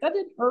 all right, that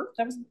didn't hurt.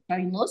 That was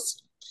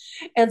painless.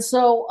 And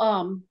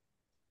so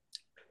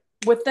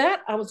with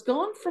that, I was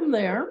gone from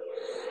there.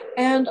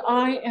 And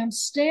I am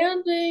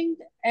standing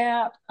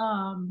at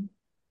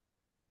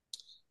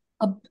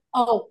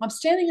I'm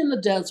standing in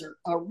the desert,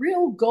 a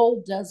real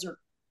gold desert.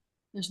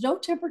 There's no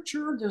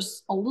temperature.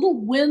 There's a little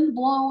wind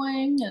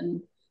blowing,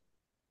 and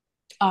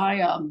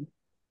I'm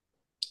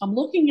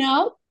looking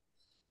out.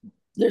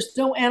 There's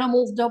no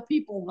animals, no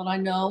people that I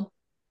know.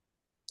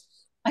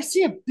 I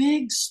see a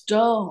big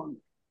stone,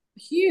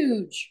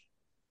 huge,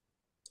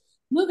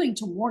 moving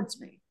towards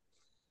me.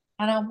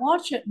 And I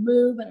watch it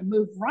move, and it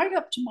moved right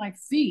up to my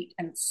feet,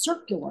 and it's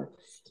circular.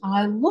 And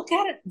I look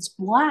at it, it's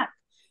black,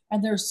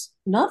 and there's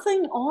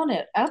nothing on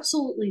it,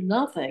 absolutely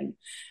nothing.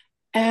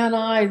 And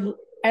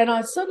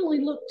I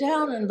suddenly look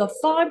down, and the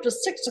 5 to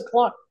 6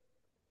 o'clock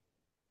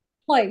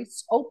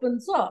place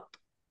opens up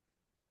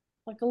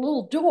like a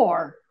little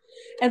door.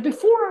 And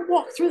before I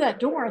walked through that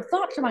door, I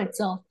thought to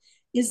myself,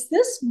 is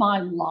this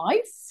my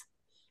life?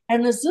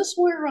 And is this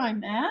where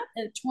I'm at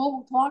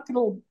 12 o'clock?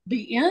 It'll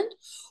be end.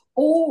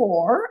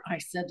 Or I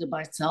said to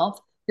myself,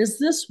 is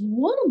this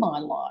one of my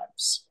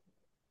lives?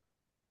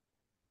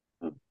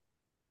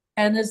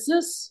 And is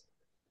this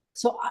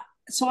so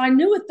I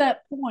knew at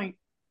that point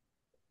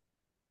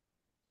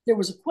there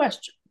was a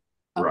question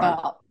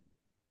about, right,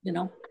 you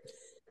know.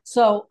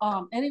 So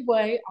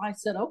anyway, I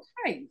said,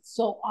 okay.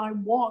 So I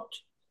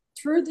walked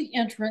through the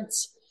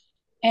entrance,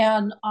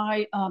 and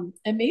I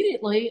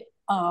immediately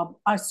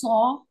I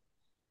saw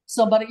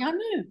somebody I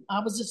knew. I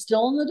was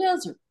still in the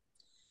desert.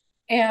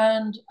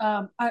 And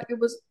it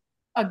was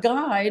a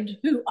guide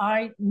who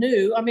I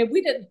knew. I mean,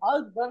 we didn't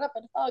run up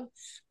and hug,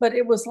 but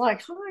it was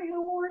like, hi,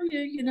 how are you?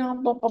 You know,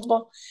 blah, blah,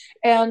 blah.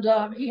 And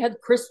he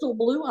had crystal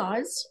blue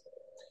eyes,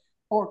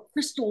 or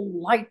crystal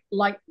light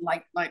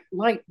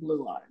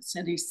blue eyes.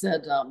 And he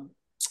said,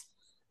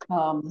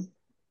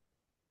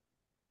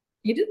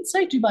 he didn't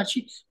say too much.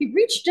 He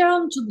reached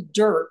down to the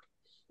dirt,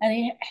 and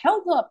he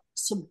held up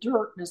some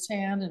dirt in his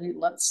hand, and he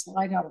let it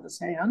slide out of his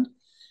hand.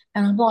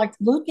 And I'm like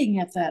looking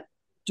at that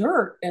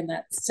dirt and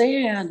that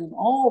sand and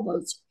all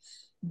those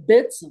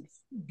bits of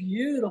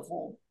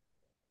beautiful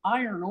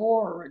iron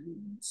ore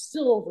and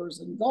silvers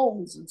and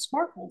golds and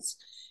sparkles.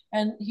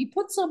 And he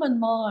put some in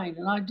mine,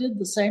 and I did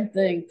the same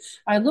thing.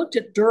 I looked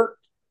at dirt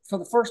for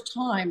the first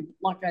time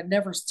like I'd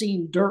never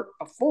seen dirt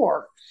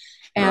before.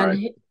 And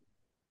right,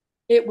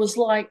 it was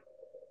like,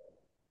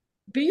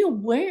 be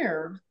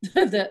aware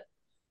that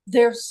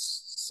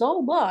there's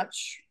so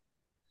much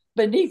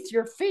beneath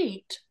your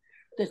feet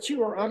that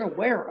you are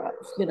unaware of.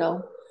 You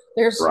know,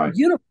 there's right, a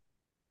universe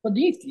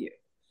beneath you.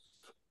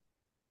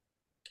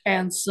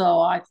 And so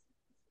I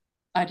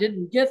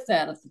didn't get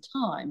that at the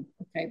time,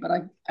 okay, but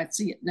I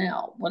see it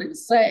now. What he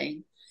was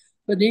saying,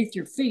 beneath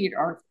your feet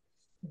are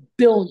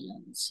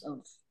billions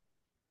of,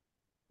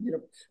 you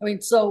know, I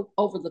mean, so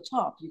over the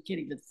top, you can't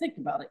even think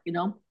about it, you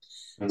know.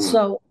 Mm-hmm.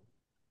 So,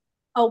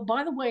 oh,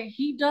 by the way,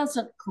 he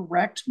doesn't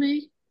correct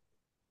me.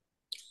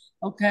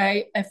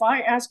 Okay, if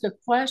I ask a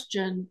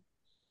question,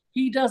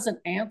 he doesn't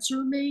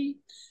answer me.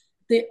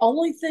 The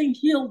only thing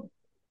he'll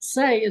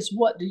say is,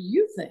 what do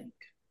you think?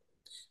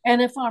 And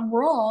if I'm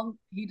wrong,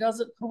 he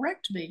doesn't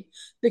correct me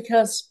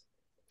because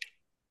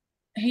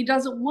he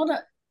doesn't want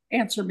to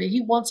answer me.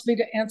 He wants me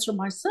to answer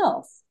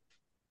myself.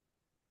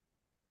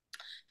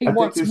 I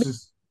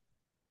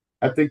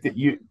think that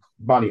you,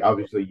 Bonnie,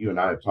 obviously you and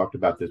I have talked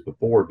about this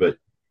before, but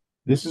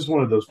this is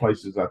one of those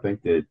places I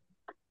think that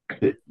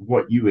that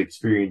what you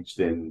experienced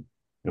and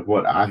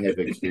what I have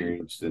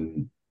experienced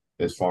in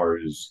as far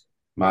as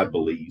my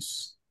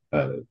beliefs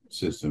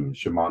system,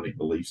 shamanic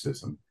belief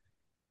system,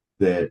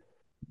 that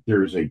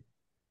there's a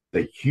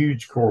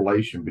huge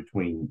correlation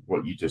between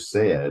what you just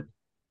said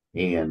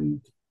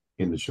and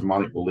in the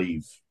shamanic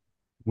belief.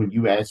 When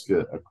you ask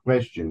a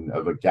question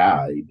of a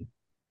guide,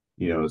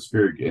 a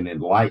spirit, an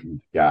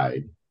enlightened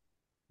guide,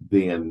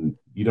 then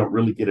you don't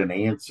really get an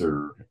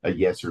answer, a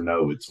yes or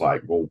no. It's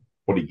like, well,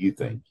 what do you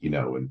think?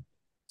 And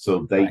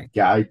so they Right.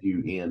 guide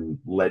you in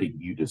letting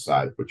you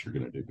decide what you're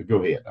going to do. But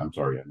go ahead. I'm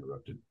sorry I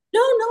interrupted.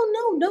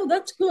 No.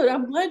 That's good.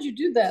 I'm glad you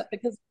do that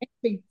because it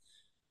makes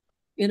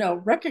me,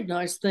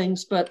 recognize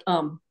things. But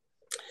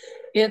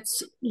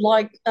it's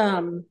like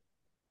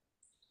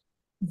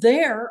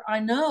there, I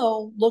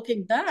know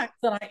looking back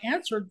that I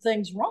answered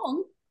things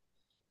wrong,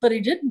 but he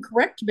didn't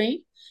correct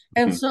me.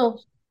 And so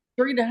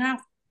 3.5,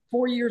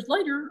 4 years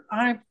later,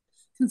 I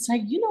can say,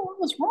 I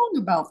was wrong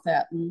about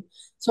that. And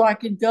so I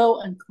can go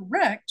and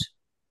correct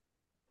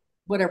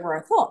whatever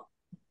I thought,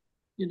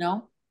 you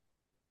know?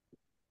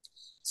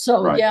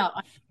 So Right. yeah,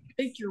 I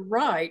think you're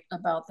right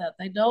about that.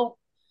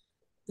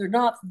 They're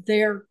not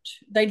there.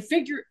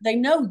 They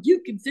know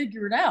you can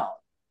figure it out.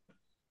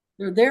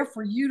 They're there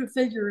for you to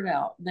figure it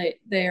out.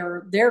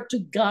 They're there to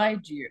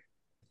guide you.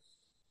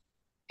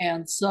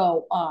 And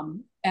so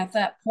at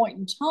that point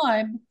in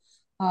time,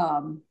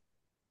 um,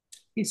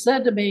 he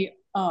said to me,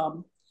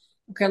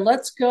 okay,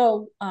 let's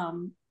go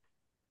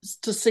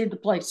to see the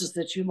places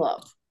that you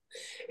love.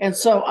 And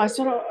so I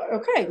said, oh,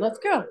 okay, let's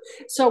go.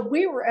 So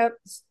we were at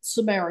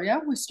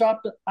Samaria. We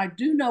stopped. I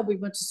do know we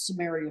went to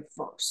Samaria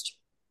first.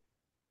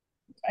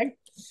 Okay.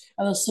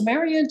 And the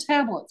Sumerian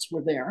tablets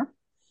were there.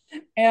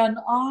 And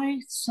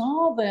I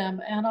saw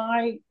them and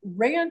I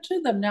ran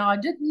to them. Now, I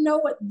didn't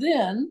know it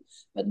then,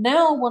 but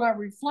now when I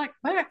reflect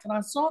back and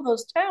I saw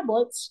those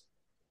tablets,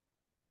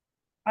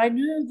 I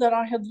knew that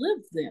I had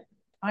lived then.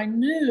 I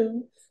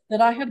knew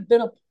that I had been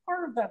a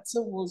part of that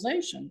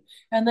civilization,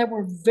 and they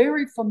were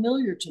very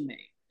familiar to me,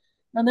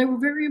 and they were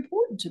very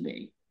important to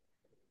me.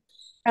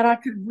 And I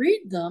could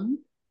read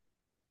them,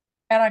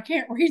 and I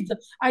can't read them.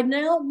 I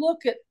now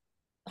look at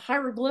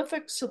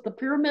hieroglyphics at the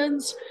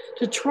pyramids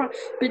to try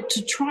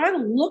to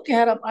look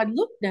at them. I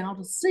look now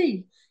to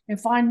see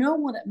if I know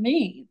what it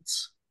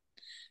means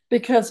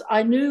because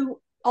I knew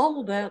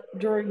all of that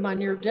during my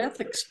near-death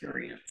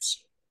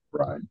experience.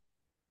 Right.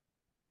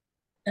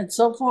 And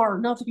so far,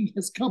 nothing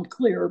has come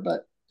clear,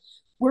 but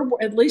we're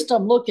at least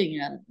I'm looking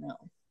at it now.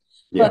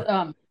 Yeah.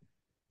 But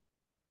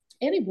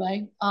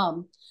anyway,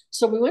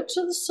 so we went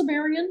to the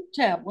Sumerian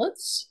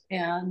tablets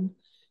and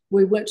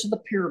we went to the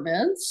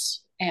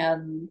pyramids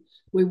and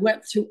we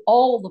went through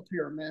all the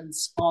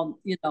pyramids on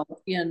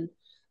in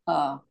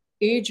uh,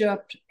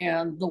 Egypt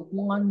and the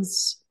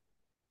ones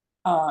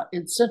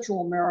in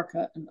Central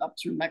America and up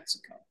through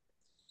Mexico.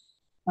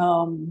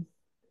 Um,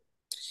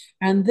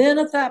 and then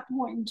at that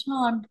point in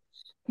time,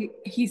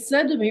 he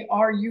said to me,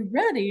 "Are you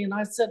ready?" And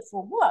I said,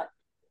 "For what?"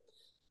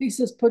 He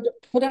says, put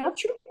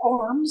out your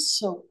arms.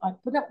 So I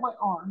put out my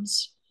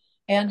arms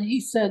and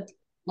he said,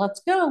 let's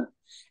go.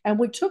 And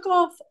we took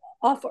off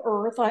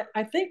Earth.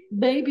 I think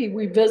maybe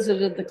we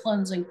visited the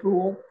cleansing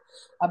pool.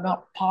 I'm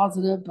not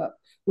positive, but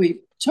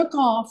we took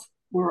off.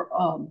 We're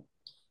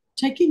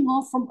taking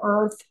off from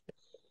Earth.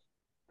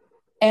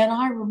 And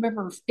I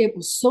remember it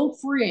was so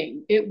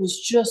freeing. It was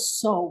just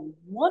so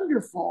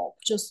wonderful.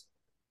 Just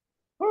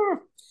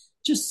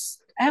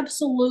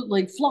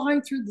absolutely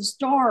flying through the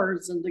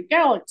stars and the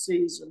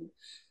galaxies and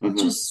Mm-hmm.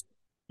 just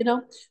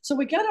so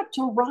we got up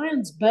to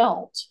Orion's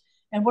belt,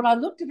 and when I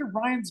looked at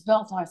Orion's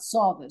belt I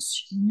saw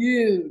this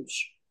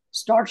huge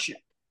starship,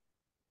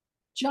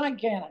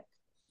 gigantic,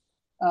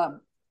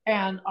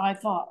 and I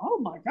thought, oh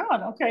my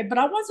god, okay, but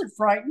I wasn't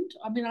frightened.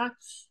 I mean,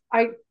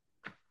 I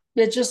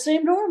it just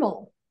seemed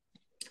normal.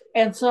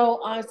 And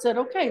so I said,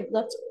 okay,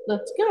 let's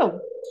go.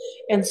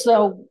 And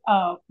so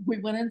we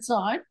went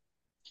inside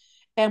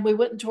and we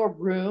went into a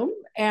room,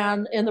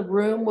 and in the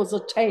room was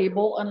a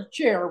table and a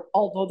chair,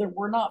 although there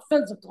were not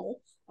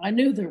physical. I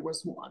knew there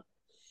was one.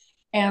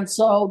 And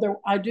so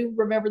I do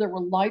remember there were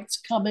lights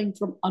coming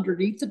from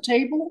underneath the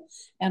table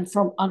and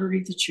from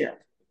underneath the chair.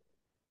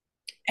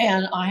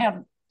 And I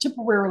have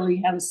temporarily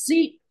had a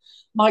seat.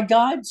 My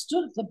guide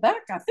stood at the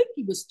back. I think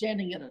he was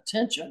standing at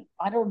attention.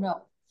 I don't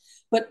know.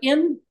 But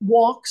in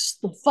walks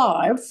the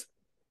five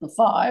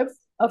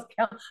of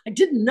I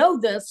didn't know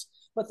this,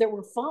 but there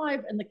were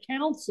five in the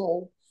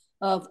council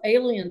of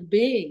alien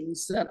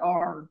beings that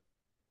are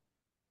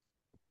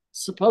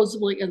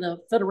supposedly in the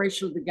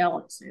Federation of the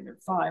Galaxy. There are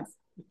five.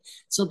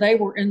 So they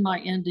were in my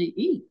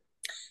NDE.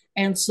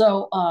 And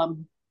so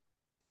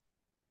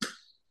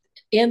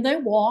in they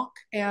walk,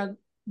 and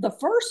the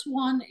first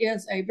one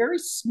is a very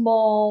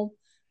small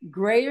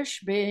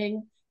grayish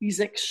being. He's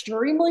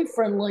extremely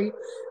friendly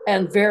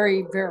and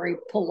very, very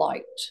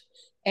polite.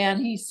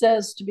 And he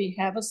says to me,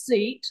 have a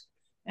seat.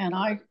 And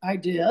I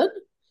did.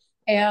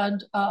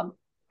 And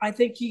I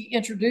think he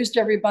introduced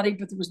everybody,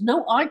 but there was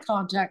no eye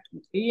contact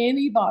with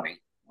anybody.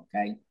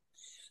 Okay.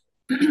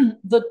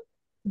 the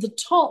the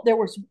tall, there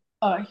was,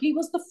 he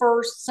was the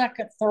first,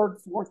 second, third,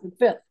 fourth, and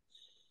fifth.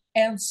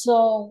 And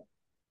so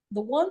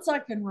the ones I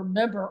can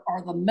remember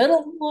are the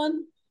middle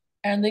one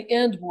and the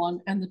end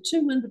one, and the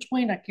two in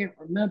between I can't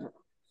remember.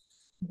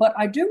 But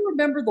I do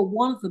remember the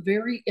one at the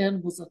very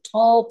end was a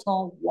tall,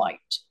 tall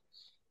white.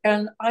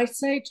 And I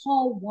say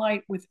tall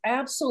white with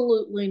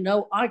absolutely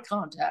no eye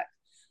contact.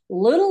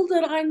 Little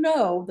did I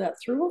know that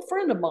through a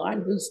friend of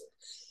mine who's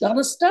done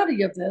a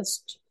study of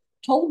this,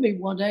 told me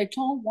one day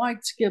tall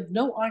whites give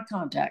no eye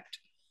contact.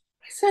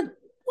 I said,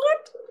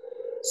 what?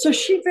 So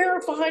she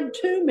verified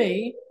to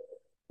me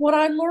what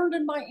I learned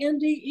in my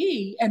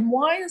NDE. And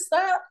why is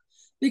that?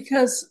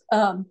 Because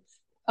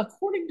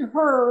according to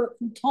her,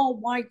 tall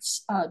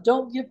whites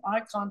don't give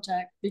eye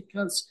contact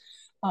because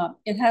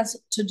it has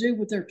to do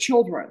with their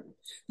children.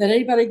 That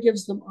anybody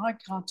gives them eye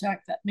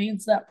contact, that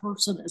means that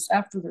person is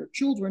after their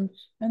children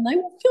and they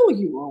will kill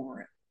you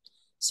over it.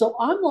 So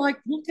I'm like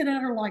looking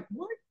at her like,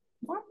 what?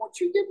 Why won't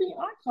you give me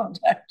eye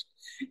contact?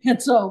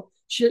 And so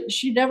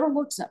she never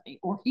looks at me,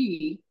 or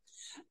he.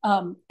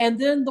 And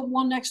then the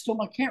one next to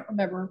him, I can't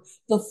remember.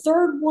 The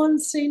third one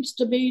seems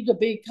to me to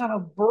be kind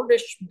of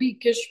birdish,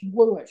 beakish,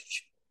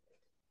 bluish.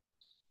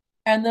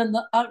 And then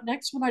the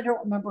next one I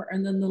don't remember.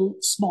 And then the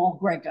small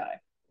gray guy.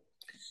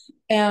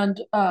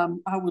 And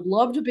I would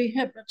love to be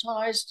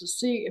hypnotized to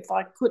see if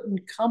I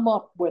couldn't come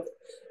up with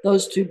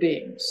those two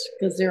beings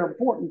because they're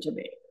important to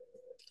me.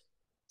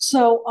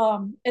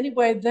 So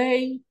anyway,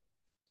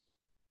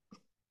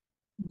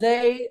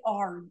 they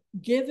are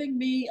giving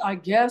me, I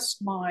guess,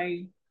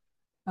 my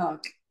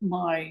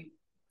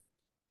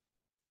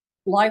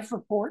life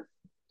report,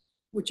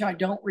 which I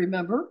don't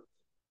remember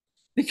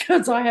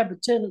because I have a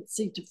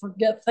tendency to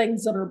forget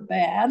things that are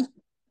bad.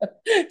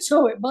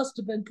 So it must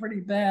have been pretty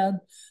bad.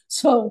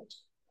 So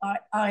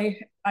I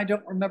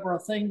don't remember a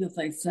thing that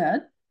they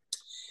said.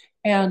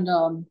 And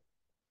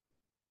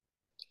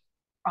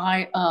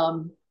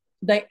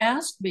they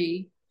asked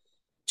me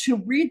to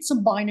read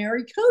some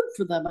binary code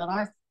for them.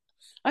 And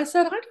I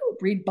said, I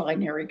don't read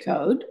binary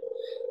code.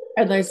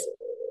 And they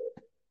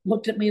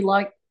looked at me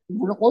like,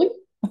 really?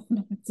 And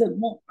I said,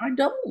 well, I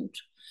don't.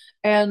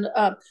 And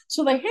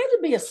so they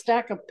handed me a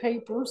stack of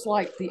papers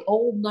like the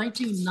old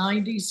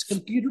 1990s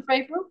computer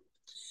paper.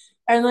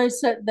 And they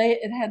said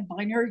it had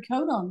binary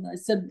code on it.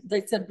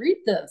 They said, read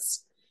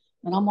this.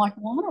 And I'm like,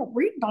 well, I don't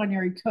read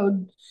binary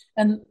code.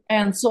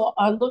 And so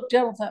I looked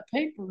down at that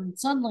paper and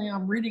suddenly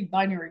I'm reading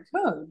binary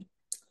code.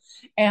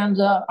 And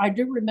I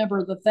do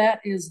remember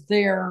that is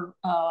their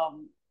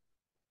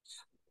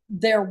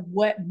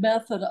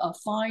method of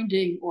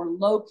finding or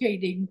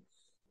locating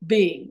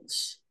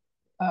beings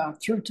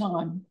through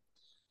time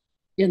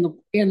in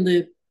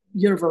the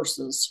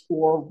universes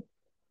or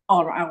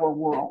on our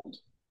world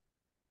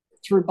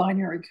through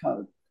binary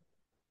code.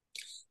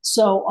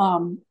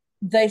 So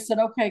they said,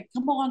 okay,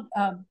 come on.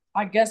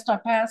 I guess I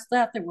passed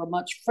that. They were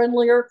much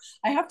friendlier.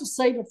 I have to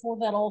say, before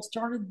that all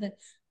started, that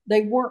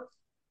they weren't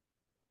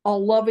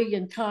all loving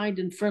and kind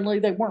and friendly.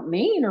 They weren't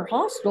mean or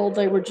hostile.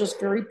 They were just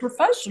very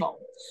professional,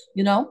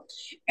 you know?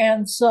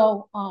 And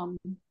so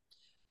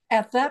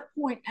at that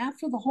point,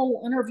 after the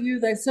whole interview,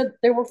 they said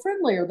they were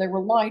friendlier, they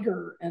were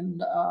lighter.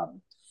 And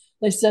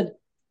they said,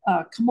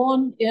 come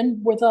on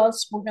in with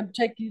us. We're going to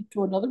take you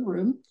to another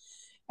room.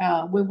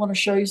 We want to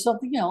show you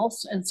something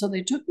else. And so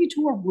they took me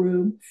to a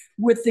room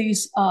with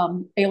these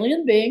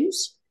alien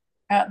beings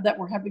that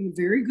were having a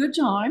very good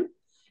time.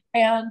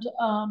 And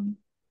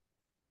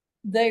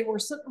they were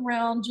sitting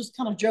around just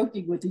kind of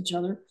joking with each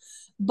other.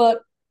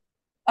 But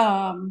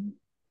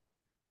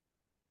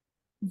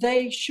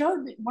they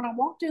showed me, when I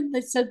walked in,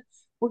 they said,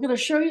 we're going to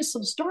show you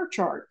some star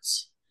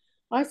charts.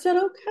 I said,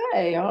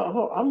 okay,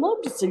 I'd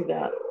love to see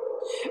that.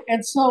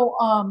 And so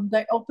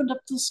they opened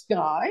up the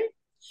sky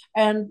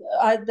and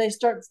they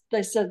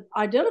said,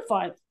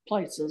 identify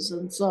places.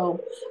 And so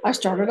I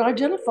started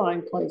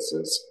identifying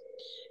places.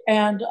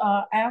 And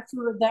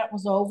after that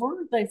was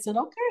over, they said,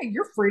 okay,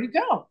 you're free to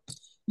go.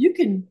 You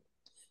can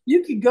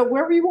go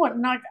wherever you want.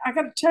 And I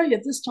got to tell you,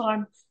 at this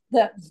time,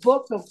 that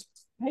book of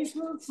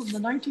paper from the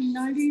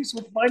 1990s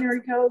with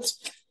binary codes,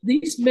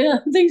 these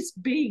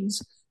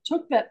beings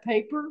took that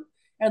paper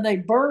and they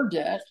burned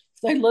it.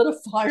 They lit a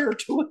fire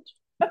to it.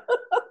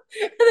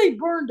 And they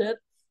burned it,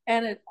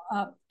 and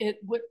it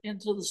went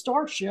into the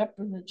starship,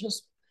 and it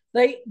just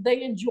they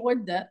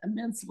enjoyed that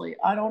immensely.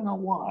 I don't know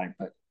why,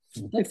 but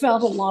they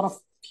found a lot of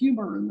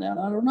humor in that.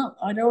 I don't know.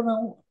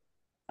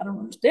 I don't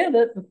understand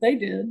it, but they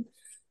did.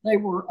 They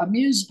were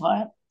amused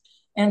by it.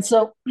 And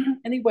so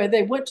anyway,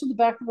 they went to the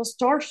back of the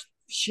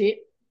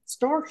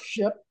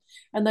starship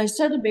and they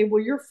said to me,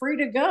 well, you're free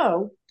to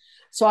go.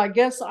 So I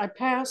guess I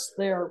passed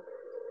their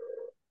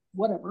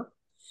whatever.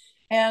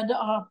 And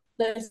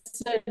they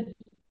said,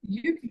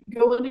 you can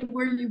go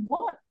anywhere you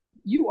want.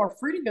 You are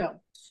free to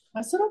go.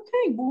 I said,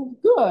 okay, well,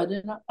 good.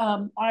 And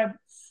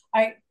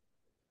I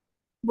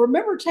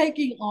remember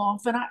taking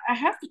off. And I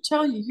have to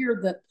tell you here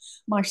that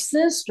my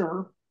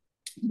sister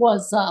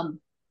was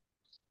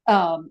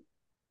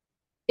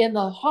in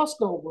the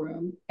hospital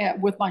room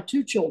with my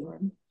two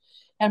children.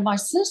 And my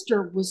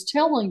sister was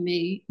telling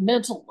me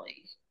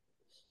mentally,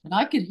 and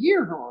I could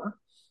hear her.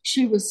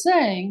 She was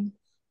saying,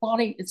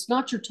 Bonnie, it's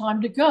not your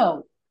time to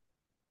go.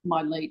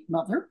 My late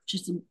mother,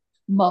 she's a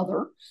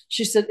mother,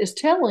 she said, is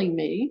telling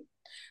me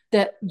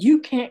that you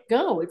can't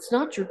go. It's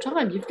not your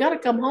time. You've got to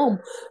come home.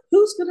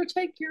 Who's going to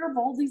take care of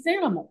all these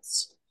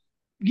animals?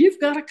 You've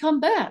got to come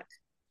back.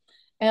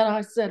 And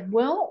I said,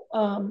 well,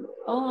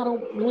 I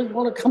don't really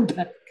want to come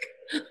back.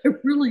 I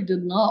really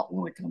did not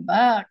want to come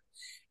back.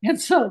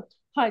 And so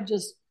I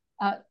just,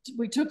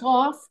 we took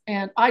off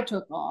and I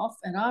took off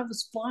and I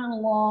was flying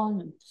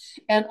along.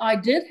 And I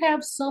did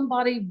have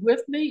somebody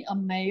with me, a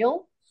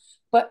male,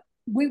 but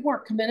we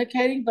weren't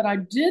communicating, but I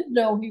did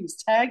know he was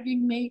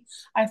tagging me.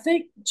 I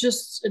think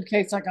just in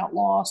case I got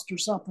lost or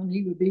something,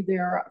 he would be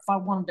there if I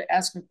wanted to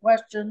ask a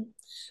question.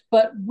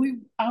 But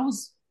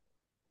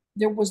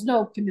there was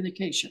no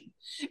communication.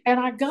 And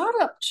I got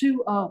up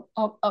to,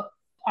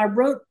 I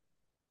wrote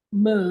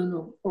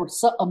moon or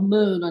a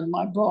moon in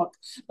my book,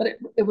 but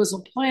it was a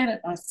planet.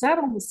 I sat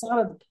on the side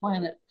of the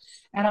planet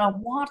and I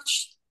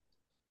watched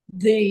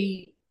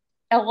the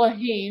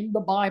Elohim, the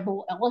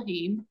Bible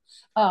Elohim,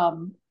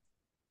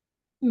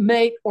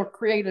 make or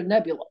create a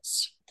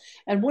nebulous.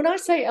 And when I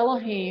say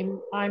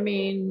Elohim, I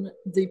mean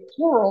the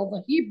plural,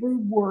 the Hebrew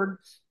word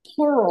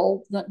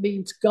plural that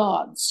means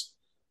gods.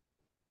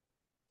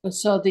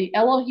 So the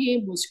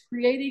Elohim was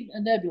creating a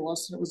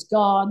nebulous, and it was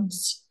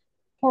God's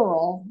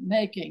plural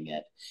making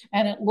it,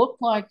 and it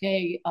looked like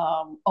a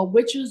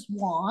witch's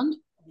wand,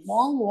 a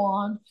long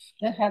wand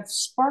that had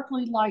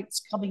sparkly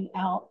lights coming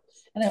out,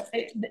 and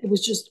it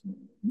was just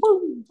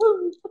boom,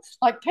 boom,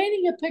 like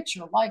painting a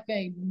picture, like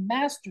a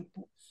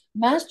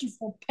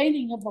masterful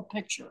painting of a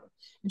picture,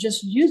 and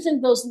just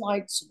using those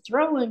lights and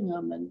throwing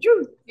them, and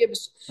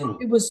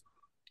it was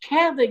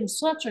having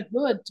such a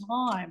good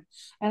time,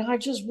 and I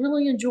just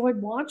really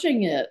enjoyed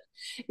watching it.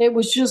 It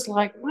was just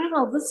like,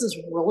 wow, this is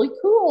really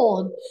cool.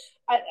 And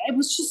it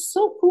was just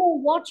so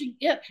cool watching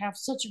it have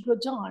such a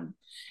good time.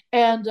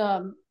 And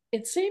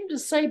it seemed to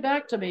say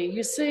back to me,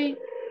 you see,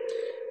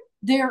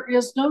 there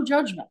is no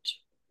judgment.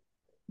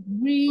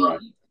 We,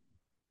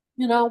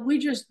 Right. we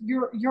just,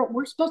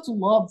 we're supposed to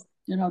love,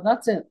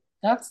 that's it.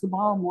 That's the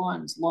bottom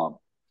line, is love.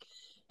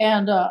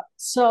 And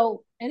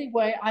so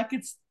anyway, I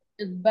could,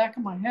 in the back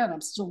of my head,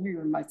 I'm still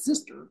hearing my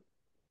sister,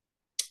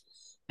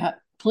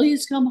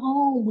 please come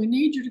home. We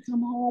need you to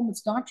come home.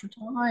 It's not your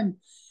time.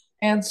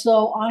 And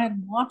so I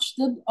had watched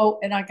them. Oh,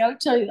 and I got to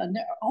tell you, I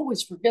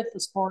always forget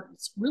this part.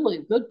 It's really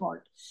a good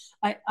part.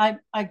 I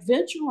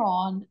venture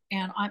on,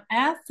 and I'm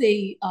at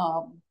the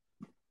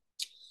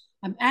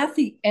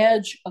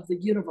edge of the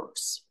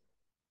universe.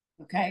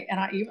 Okay, and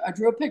I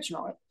drew a picture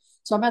of it.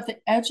 So I'm at the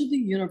edge of the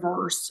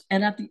universe,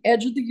 and at the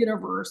edge of the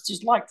universe,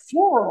 there's like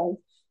florals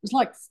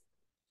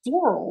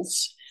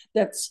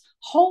that's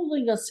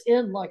holding us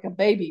in like a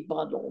baby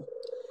bundle.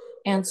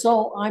 And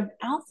so I'm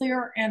out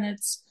there, and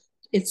it's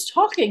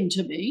talking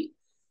to me,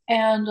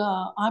 and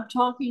I'm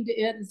talking to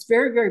it. It's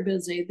very, very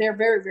busy. They're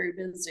very, very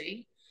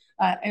busy.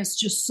 It's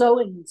just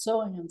sewing and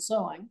sewing and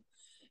sewing.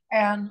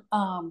 And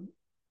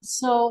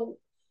so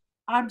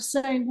I'm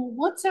saying, well,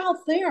 what's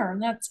out there?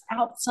 And that's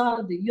outside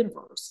of the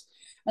universe.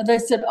 And they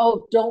said,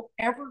 oh, don't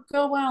ever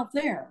go out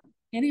there.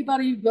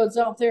 Anybody who goes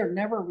out there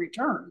never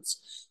returns.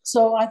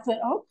 So I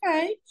thought,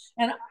 okay.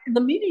 And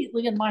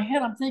immediately in my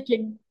head, I'm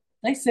thinking,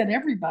 they said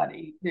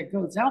everybody that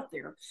goes out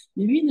there.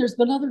 You mean there's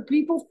been other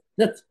people?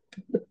 That's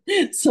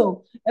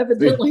so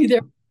evidently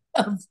there.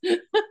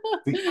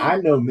 See, I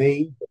know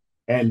me,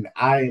 and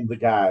I am the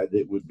guy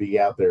that would be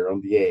out there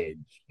on the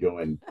edge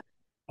going,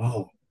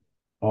 oh,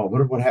 I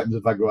wonder what happens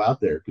if I go out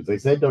there, because they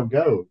said don't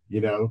go.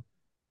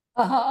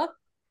 Uh-huh.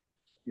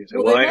 You said,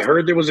 Well, well, they I must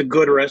heard there was a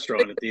good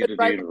restaurant at the be end of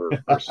the right.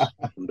 universe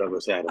from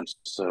Douglas Adams.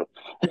 So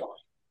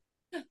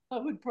I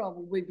would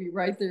probably be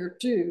right there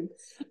too.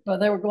 But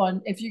they were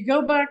going, if you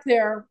go back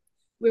there,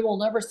 we will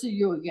never see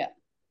you again.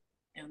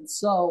 And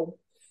so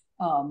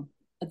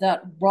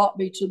that brought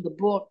me to the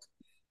book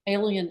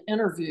Alien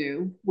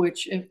Interview,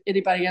 which, if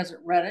anybody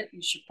hasn't read it,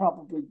 you should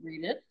probably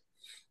read it.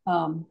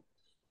 Um,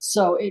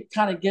 so it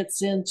kind of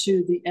gets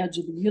into the edge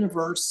of the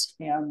universe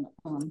and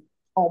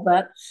all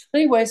that. But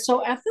anyway,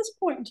 so at this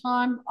point in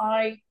time,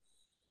 I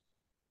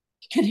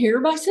can hear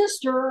my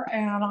sister,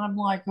 and I'm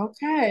like,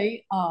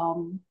 okay,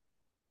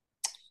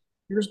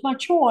 here's my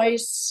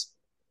choice.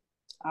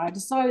 I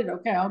decided,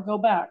 okay, I'll go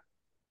back.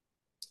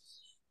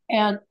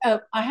 And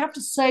I have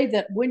to say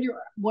that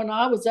when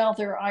I was out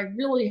there, I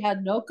really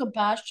had no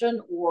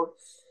compassion or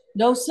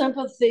no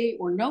sympathy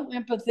or no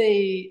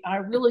empathy. I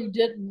really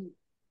didn't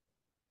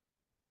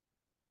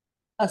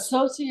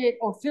associate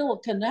or feel a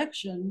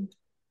connection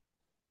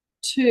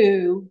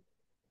to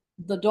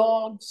the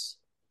dogs,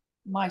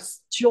 my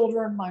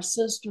children, my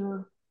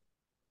sister.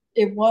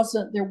 It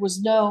wasn't, there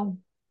was no,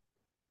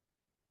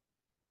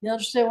 you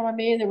understand what I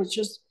mean? There was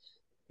just,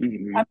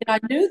 mm-hmm. I mean, I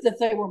knew that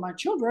they were my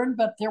children,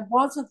 but there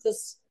wasn't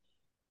this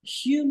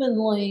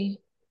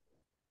humanly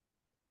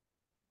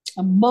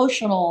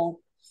emotional,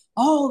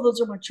 oh,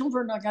 those are my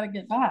children, I got to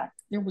get back.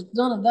 There was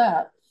none of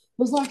that. It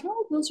was like,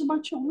 oh, those are my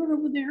children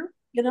over there.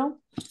 you know.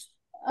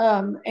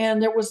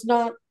 And there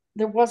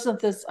wasn't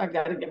this, I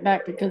got to get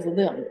back because of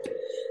them.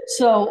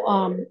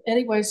 So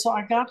anyway, so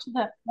I got to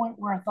that point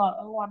where I thought,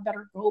 oh, I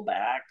better go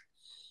back.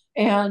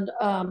 And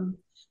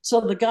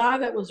so the guy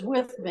that was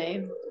with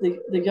me,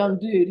 the young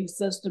dude, he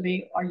says to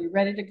me, "Are you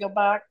ready to go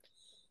back?"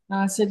 And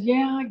I said,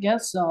 "Yeah, I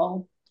guess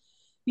so."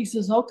 He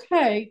says,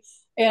 "Okay."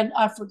 And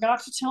I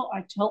forgot to tell,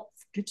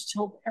 forget to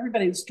tell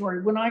everybody the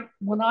story. When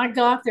I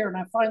got there and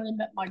I finally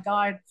met my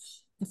guide,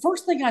 the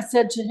first thing I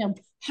said to him,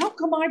 "How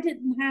come I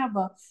didn't have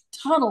a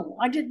tunnel?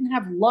 I didn't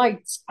have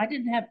lights. I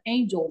didn't have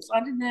angels.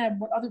 I didn't have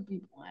what other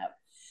people have."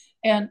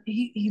 And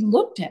he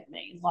looked at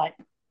me like,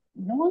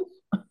 "Really?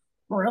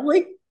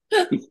 Really?"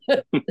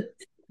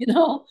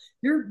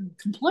 You're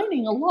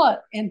complaining a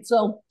lot. And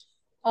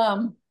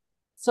um,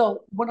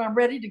 so when I'm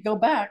ready to go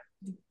back,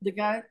 the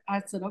guy,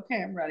 I said,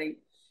 "Okay, I'm ready."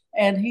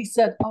 And he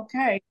said,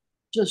 "Okay,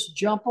 just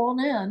jump on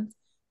in."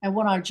 And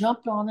when I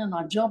jumped on in,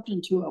 I jumped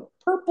into a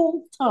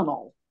purple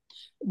tunnel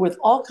with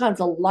all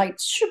kinds of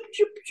lights, shoop,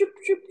 shoop, shoop,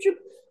 shoop, shoop,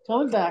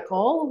 coming back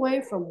all the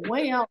way from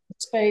way out in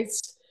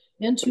space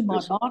into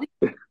my body.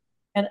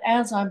 And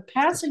as I'm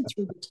passing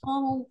through the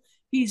tunnel,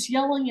 he's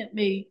yelling at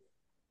me.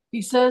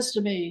 He says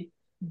to me,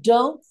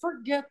 "Don't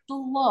forget the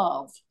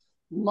love.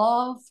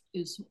 Love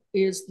is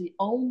the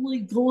only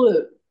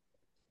glue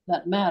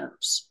that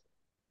matters."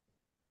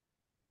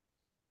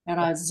 And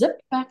I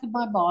zipped back in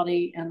my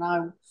body and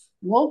I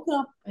woke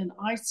up in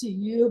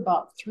ICU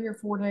about 3 or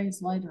 4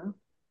 days later.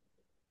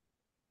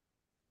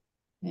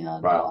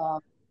 And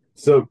Wow.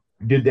 So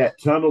did that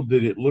tunnel,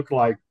 did it look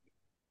like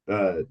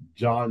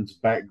John's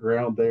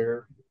background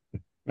there?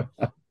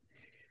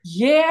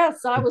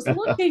 yes, I was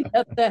looking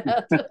at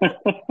that.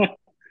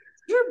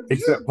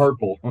 Except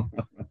purple.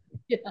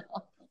 yeah,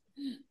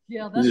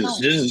 yeah, that This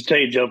helped. is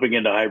Tay jumping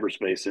into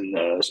hyperspace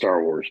in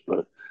Star Wars,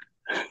 but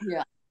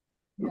Yeah,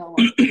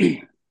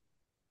 yeah.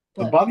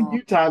 So But Bonnie,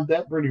 you timed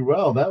that pretty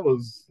well. That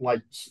was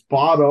like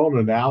spot on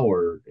an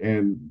hour.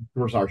 And of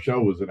course our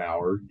show was an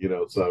hour,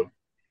 so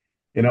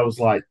and I was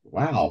like,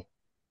 wow,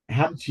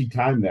 how did she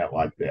time that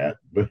like that?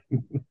 But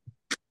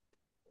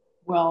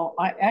well,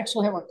 I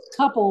actually have a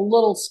couple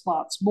little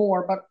spots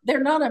more, but they're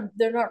not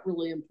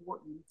really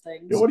important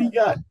things. what do you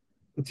But got?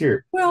 Let's hear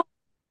it. well,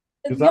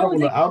 Because the only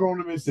thing. I don't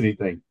want to miss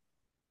anything.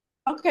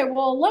 Okay,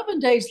 well, 11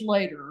 days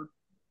later,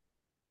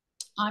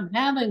 I'm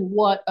having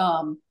what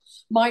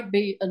might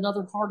be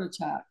another heart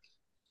attack,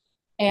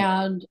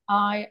 and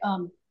I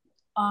um,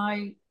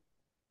 I'm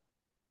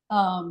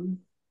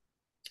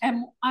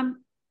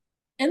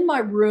in my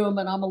room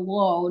and I'm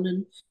alone,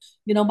 and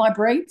my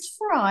brain's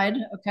fried.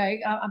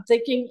 Okay, I'm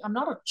thinking I'm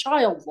not a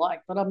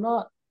childlike, but I'm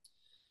not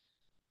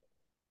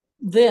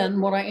then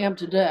what I am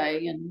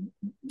today,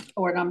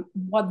 or I'm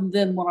wasn't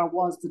then what I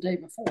was the day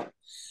before.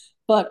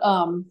 But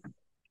I'm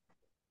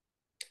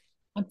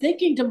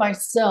thinking to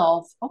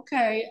myself,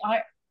 okay,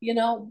 why didn't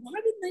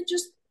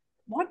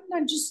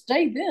I just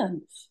stay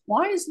then?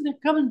 Why isn't it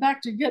coming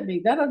back to get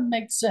me? That doesn't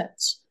make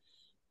sense.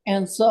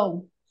 And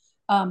so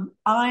um,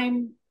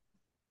 I'm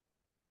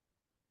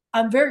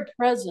I'm very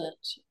present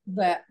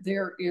that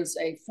there is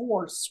a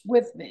force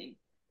with me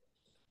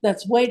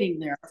that's waiting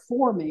there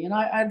for me. And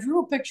I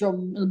drew a picture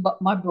in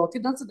my book.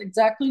 It doesn't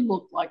exactly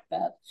look like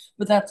that,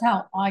 but that's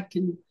how I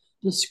can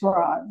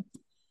describe.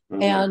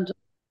 Mm-hmm. And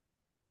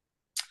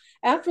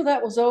after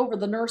that was over,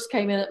 the nurse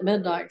came in at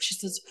midnight. She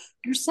says,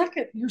 your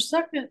second,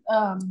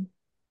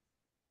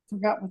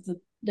 forgot what the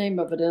name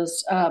of it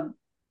is.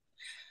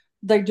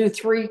 They do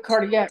 3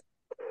 cardiac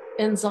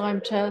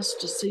enzyme tests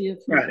to see if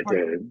your right,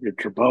 heart. your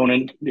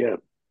troponin, yeah.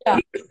 Yeah,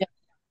 yeah.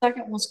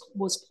 Second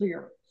was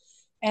clear.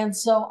 And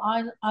so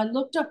I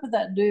looked up at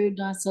that dude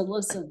and I said,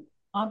 "Listen,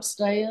 I'm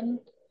staying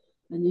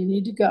and you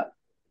need to go."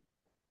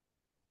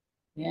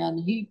 And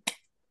he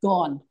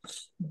gone.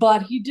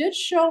 But he did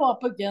show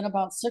up again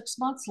about 6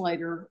 months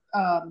later,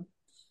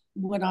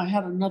 when I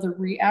had another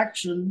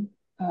reaction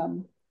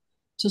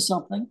to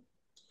something.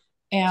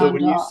 So And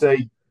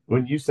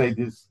when you say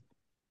this,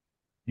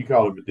 you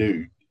call him a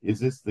dude. Is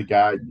this the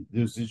guy?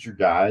 Is this your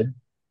guide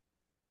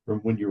from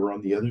when you were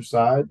on the other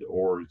side,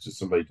 or is this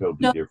somebody totally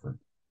no, different?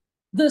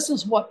 this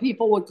is what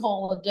people would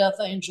call a death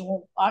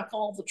angel. I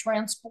call the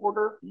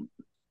transporter Okay.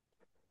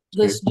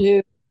 this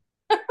dude.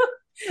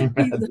 He's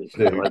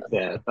I like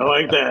that. I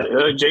like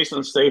that.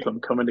 Jason Statham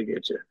coming to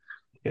get you.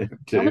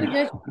 coming to Dude.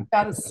 get you.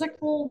 Got a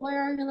sickle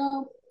there,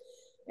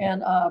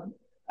 And um,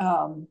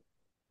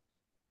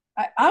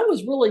 I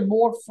was really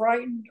more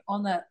frightened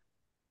on that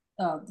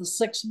the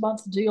 6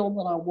 month deal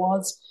than I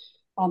was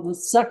on the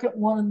second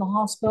one in the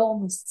hospital.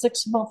 The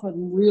 6 month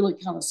one really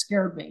kind of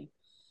scared me,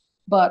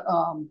 but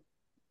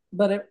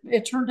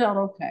it turned out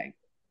okay.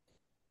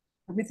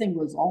 Everything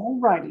was all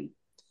righty,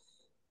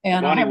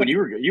 and I Bonnie, have when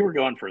a you were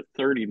gone for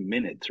 30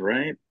 minutes,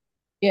 right?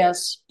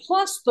 yes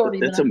plus 30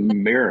 That's a minutes.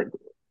 miracle.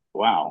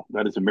 Wow,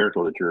 that is a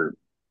miracle that you're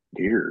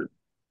here.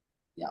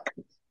 Yeah,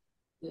 it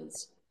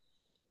is.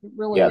 It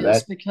really Yeah, is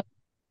that because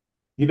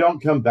you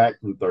don't come back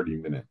from 30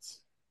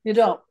 minutes you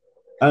don't.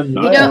 You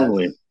Not don't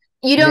normally. unless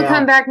you don't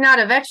come now, back not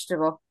a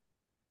vegetable.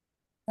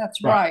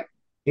 That's right. right.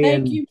 Thank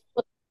And you.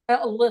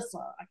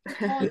 Alyssa. I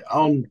keep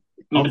calling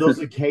On those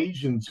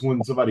occasions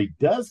when somebody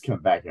does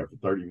come back after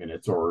 30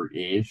 minutes or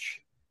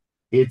ish,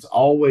 it's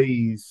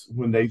always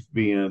when they've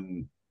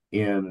been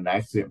in an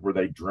accident where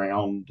they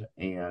drowned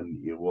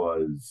and it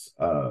was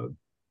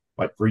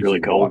like Really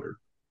freezing cold. water.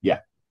 Yeah.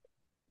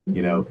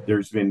 Mhm.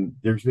 There's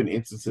been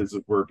instances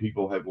of where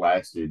people have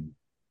lasted,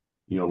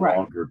 Right.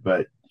 longer,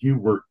 but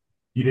you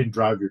didn't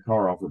drive your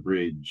car off a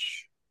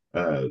bridge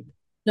uh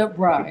No, that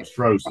right. was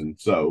frozen.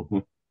 So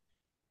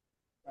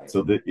Right.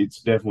 so that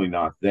it's definitely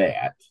not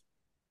that.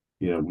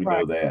 We Right.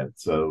 know that.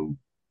 So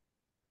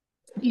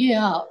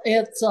Yeah,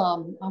 it's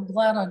I'm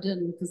glad I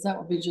didn't because that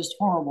would be just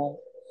horrible.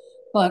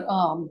 But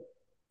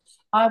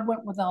I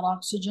went without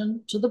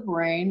oxygen to the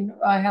brain.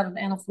 I had an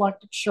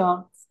anaphylactic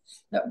shock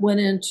that went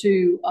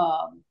into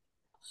a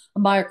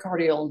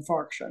myocardial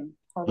infarction,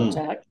 heart mm,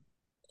 attack.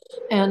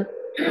 And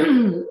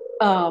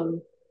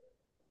um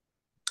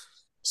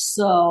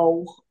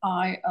so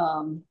I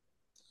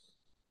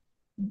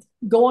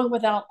going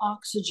without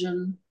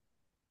oxygen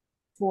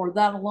for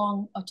that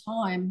long a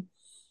time.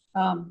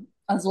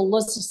 As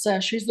Alyssa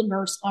says, she's a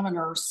nurse. I'm a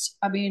nurse.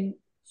 I mean,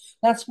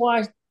 that's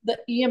why the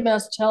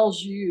EMS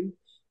tells you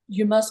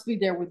you must be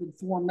there within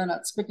 4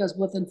 minutes because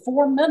within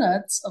 4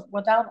 minutes of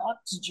without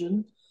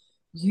oxygen,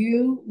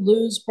 you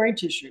lose brain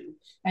tissue,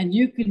 and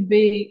you can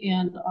be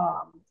in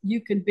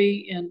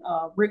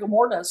rigor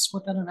mortis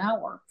within an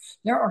hour.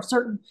 There are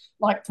certain,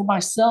 like for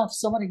myself,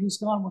 somebody who's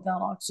gone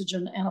without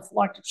oxygen,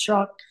 anaphylactic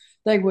shock,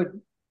 they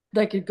would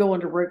they could go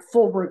into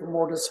full rigor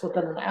mortis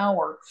within an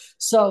hour.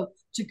 So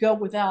to go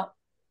without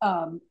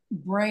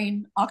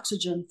brain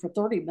oxygen for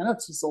 30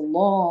 minutes is a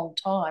long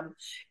time.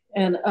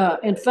 And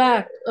in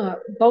fact,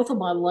 both of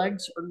my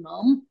legs are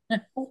numb.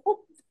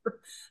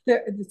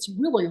 It's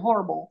really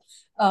horrible.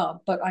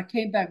 But I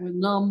came back with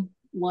numb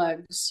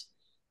legs,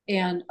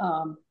 and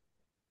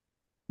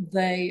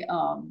they,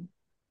 I'm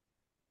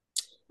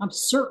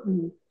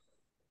certain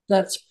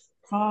that's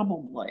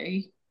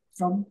probably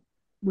from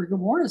rigor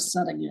mortis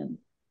setting in.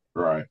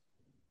 right.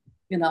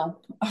 You know,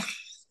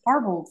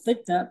 horrible to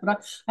think that,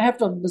 but I have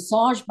to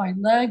massage my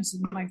legs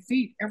and my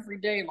feet every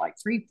day, like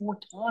 3, 4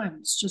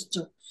 times, just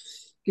to,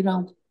 you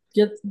know,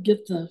 get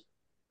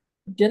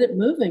it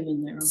moving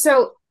in there.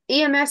 So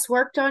EMS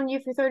worked on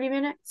you for 30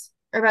 minutes?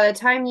 Or by the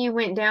time you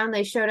went down,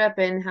 they showed up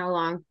in how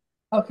long?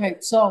 Okay,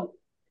 so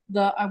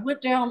the I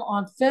went down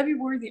on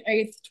February the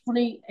 8th,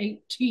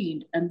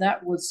 2018, and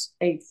that was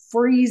a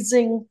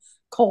freezing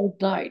cold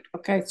night.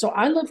 Okay, so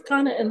I live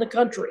kind of in the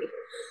country.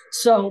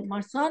 So my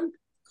son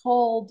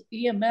called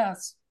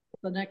EMS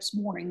the next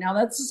morning. Now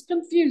that's just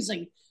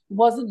confusing. It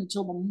wasn't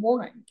until the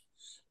morning.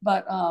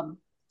 But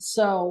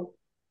so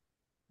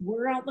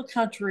we're out in the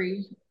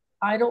country.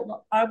 I don't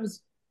know. I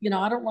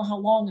don't know how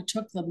long it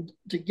took them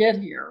to get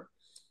here,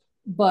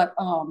 but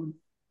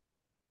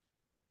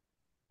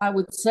I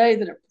would say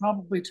that it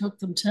probably took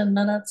them 10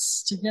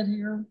 minutes to get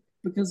here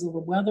because of the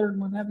weather and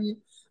what have you.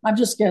 I'm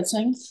just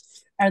guessing.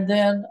 And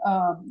then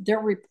their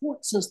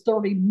report says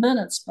 30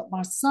 minutes, but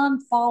my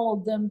son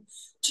followed them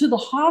to the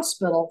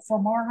hospital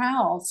from our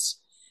house.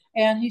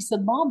 And he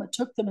said, Mom, it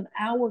took them an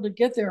hour to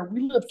get there.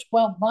 We live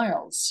 12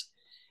 miles.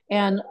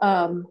 And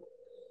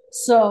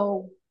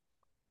so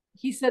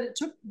he said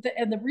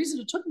and the reason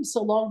it took them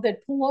so long,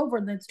 they'd pull over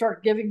and they'd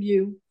start giving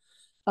you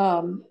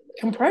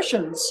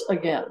compressions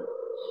again,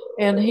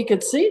 and he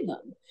could see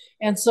them.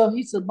 And so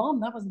he said, Mom,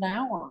 that was an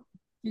hour.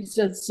 He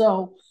said,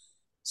 so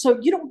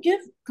you don't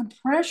give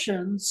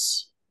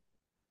compressions.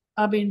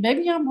 I mean,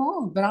 maybe I'm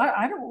wrong, but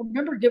I don't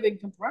remember giving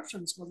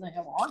compressions when they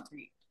have a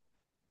heartbeat.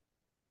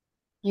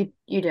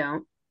 You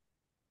don't.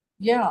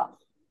 Yeah.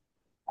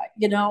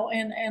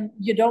 And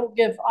you don't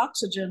give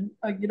oxygen,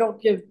 you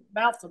don't give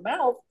mouth to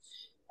mouth.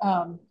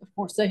 Of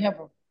course, they have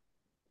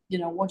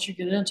once you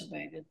get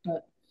intubated,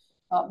 but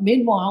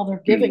meanwhile, they're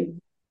Mm.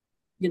 giving,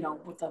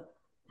 with a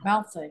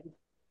mouth thing.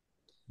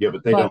 Yeah,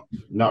 but they But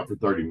don't, not for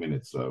 30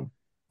 minutes though.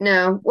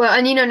 No. Well,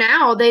 and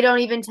now they don't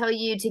even tell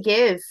you to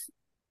give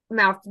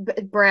mouth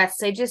breaths.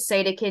 They just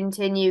say to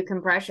continue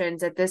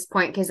compressions at this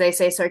point because they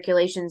say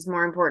circulation is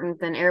more important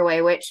than airway,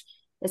 which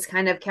is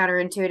kind of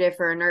counterintuitive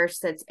for a nurse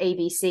that's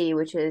ABC,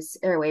 which is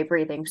airway,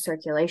 breathing,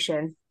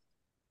 circulation.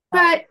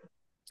 right.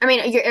 But I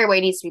mean, your airway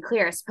needs to be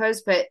clear, I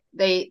suppose, but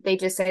they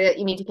just say that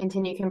you need to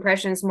continue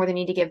compressions more than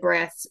you need to give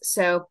breaths.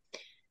 So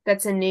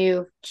that's a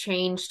new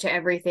change to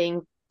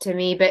everything to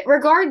me. But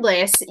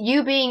regardless,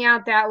 you being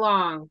out that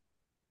long,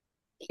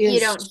 you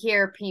Is don't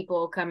hear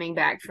people coming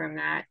back from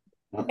that.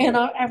 And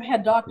I've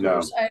had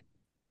doctors No.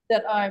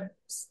 that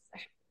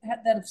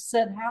that have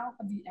said,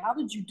 how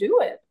did you do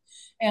it?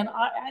 And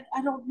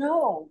I don't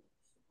know.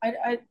 I,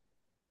 I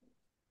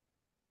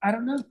I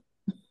don't know.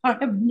 I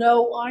have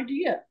no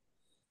idea.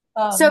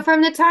 So Um,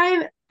 from the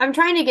time I'm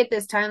trying to get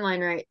this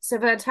timeline right. So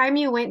by the time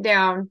you went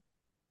down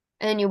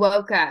and you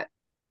woke up,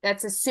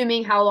 that's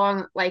assuming how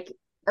long, like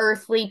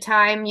earthly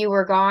time you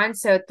were gone.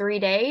 So 3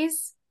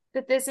 days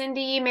that this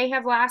NDE may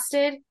have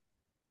lasted.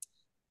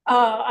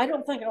 I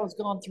don't think I was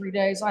gone 3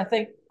 days. I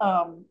think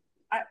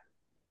I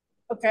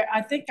okay.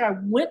 I think I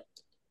went.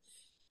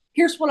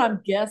 Here's what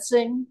I'm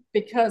guessing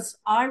because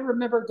I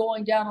remember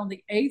going down on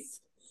the 8th.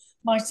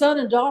 My son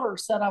and daughter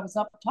said I was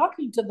up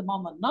talking to them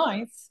on the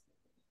 9th.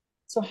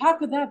 So how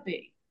could that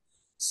be?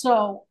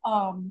 So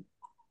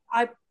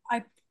I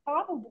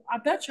I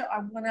bet you I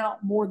went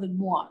out more than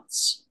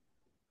once.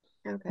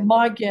 Okay.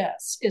 My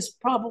guess is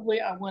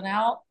probably I went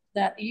out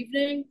that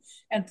evening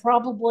and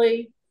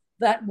probably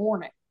that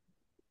morning.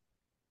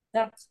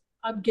 That's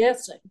I'm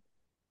guessing.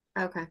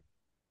 Okay.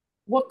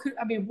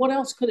 What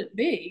else could it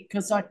be?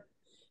 Because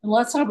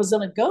unless I was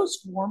in a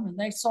ghost form and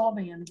they saw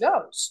me in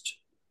ghost.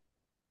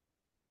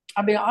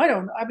 I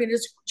don't.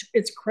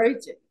 It's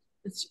crazy.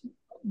 It's Yeah.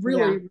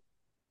 really.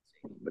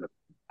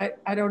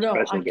 I don't know.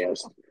 Special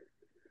guest.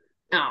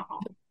 Oh.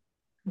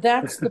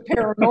 That's the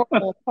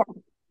paranormal part.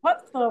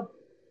 What the?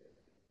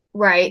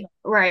 Right.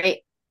 Right.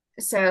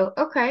 So,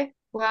 okay.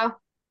 Well,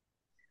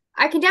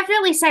 I can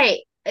definitely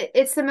say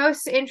it's the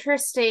most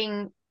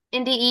interesting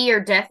NDE or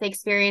death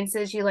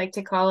experiences you like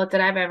to call it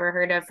that I've ever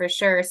heard of for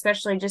sure,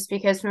 especially just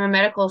because from a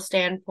medical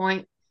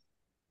standpoint,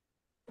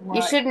 you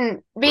Right.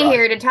 shouldn't be Right.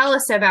 here to tell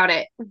us about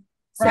it. Right.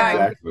 So,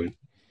 Exactly.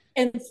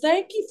 And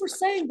thank you for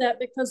saying that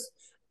because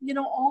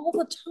all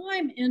the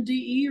time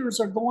NDEers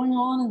are going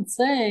on and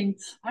saying,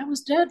 I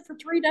was dead for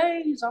 3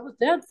 days. I was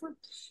dead for,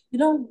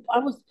 I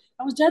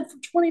was dead for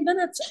 20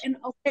 minutes. And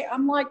okay,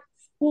 I'm like,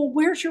 well,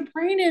 where's your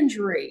brain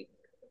injury?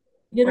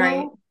 You right,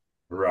 know,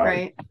 Right.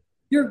 right.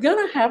 you're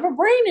gonna have a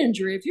brain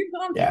injury. If you're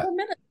gone Yeah. 4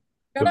 minutes,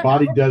 The you're gonna have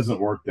body a doesn't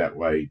work that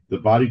way. The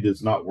body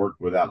does not work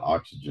without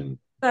oxygen.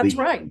 that's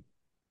The right.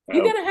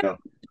 You Oh, gotta have no.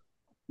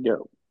 yeah.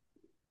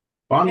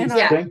 Bonnie, and I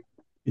Yeah.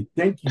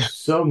 thank you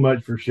so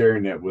much for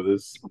sharing that with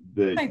us.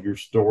 I Your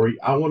story.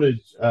 I want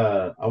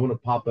to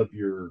pop up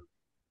your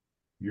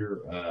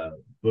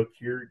book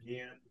here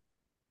again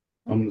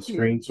on the thank you.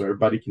 screen so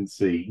everybody can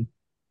see.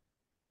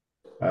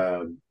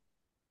 Um,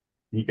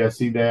 you guys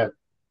see that?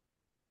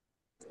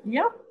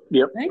 Yep.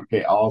 Yep. Thank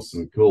Okay,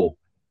 awesome, cool.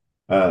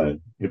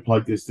 You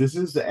plug this. This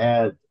is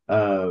at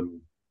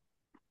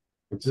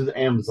it's at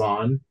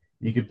Amazon.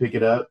 You can pick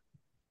it up.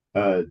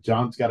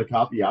 John's got a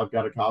copy. I've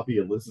got a copy.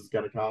 Alyssa's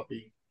got a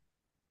copy.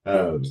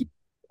 thank you.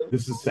 Um,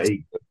 this is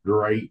a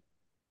great.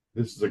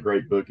 This is a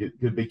great book. It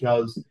could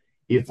because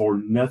if for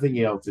nothing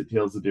else, it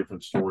tells a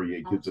different story.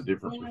 It gives a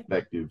different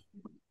perspective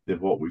than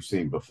what we've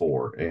seen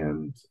before,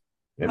 and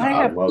I I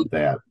have love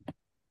that.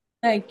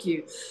 thank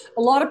you.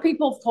 A lot of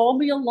people have called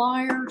me a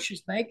liar.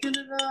 She's making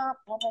it up,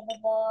 blah blah blah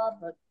blah.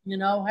 But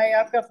hey,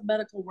 I've got the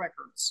medical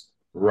records.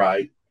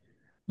 Right.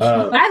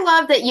 Uh, I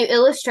love that you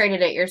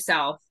illustrated it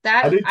yourself.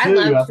 I That do I too.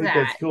 I loved think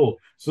that's that. cool.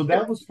 So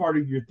that was part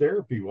of your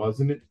therapy,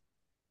 wasn't it?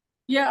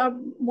 Yeah,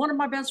 one of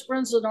my best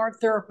friends is an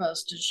art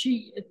therapist, and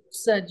she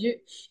said, "You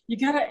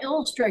got to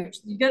illustrate.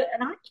 You got,"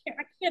 and I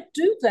can't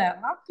do that.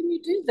 How can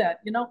you do that?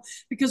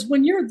 Because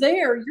when you're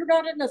there, you're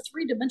not in a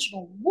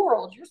 3-dimensional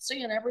world. You're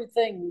seeing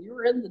everything.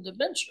 You're in the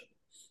dimension.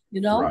 You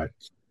know. Right.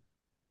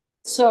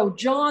 So,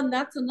 John,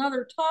 that's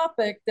another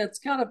topic that's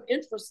kind of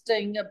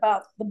interesting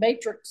about the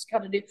Matrix.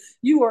 Kind of,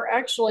 you are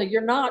actually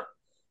you're not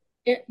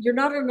in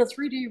a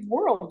 3D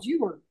world.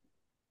 You are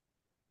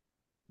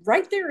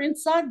right there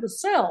inside the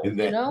cell. In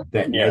that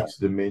Yeah. next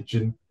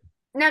dimension.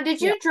 Now,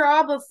 did Yeah, you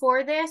draw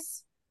before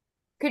this?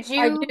 Could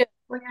I you, did.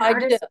 were you an I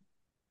did. artist?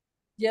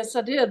 Yes,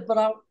 I did, but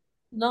I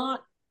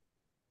not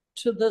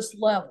to this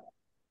level.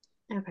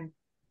 Okay.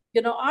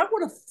 I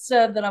would have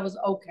said that I was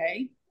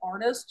okay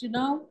artist,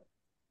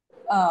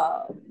 uh,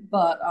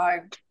 but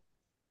I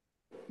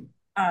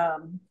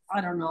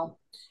don't know.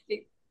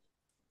 It,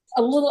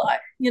 a little,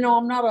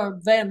 I'm not a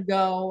Van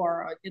Gogh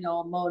or a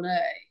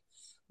Monet,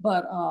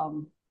 but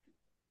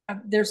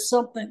there's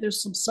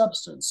some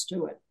substance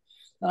to it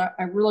that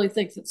I really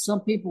think that some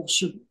people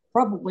should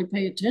probably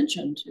pay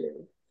attention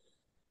to,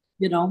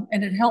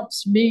 and it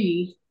helps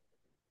me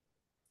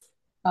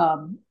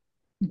um,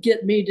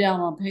 get me down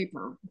on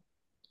paper.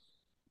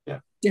 Yeah.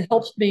 It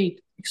helps me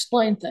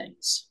explain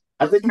things.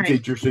 I think it's Right.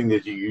 interesting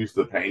that you use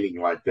the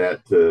painting like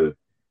that to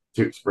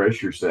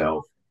express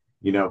yourself.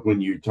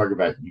 When you talk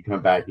about you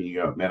come back and you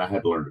go, man, I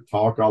had to learn to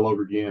talk all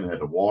over again, I had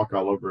to walk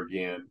all over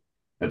again,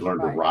 I had to learn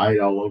to Right. write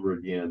all over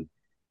again,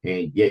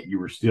 and yet you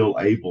were still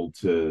able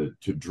to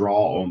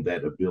draw on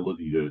that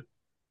ability to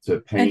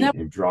And paint that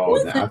and draw. And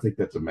with it, I think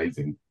that's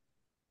amazing.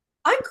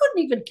 I couldn't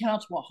even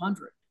count to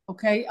 100.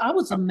 Okay. I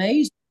was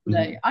amazed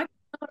today. Mhm.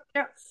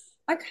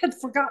 I had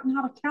forgotten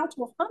how to count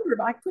to 100.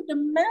 I couldn't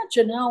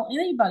imagine how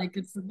anybody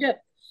could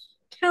forget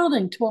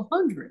counting to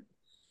 100.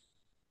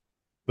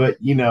 But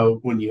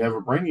when you have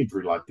a brain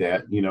injury like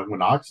that,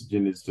 when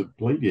oxygen is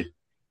depleted,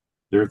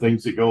 there are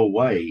things that go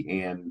away,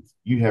 and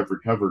you have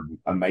recovered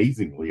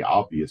amazingly,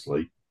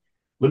 obviously.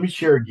 Let me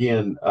share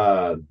again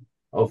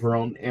over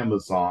on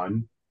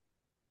Amazon.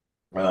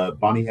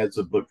 Bonnie has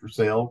a book for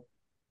sale.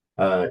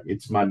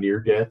 It's My Near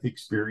Death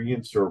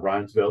Experience to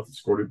Orion's Belt,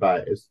 escorted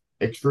by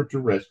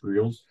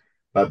extraterrestrials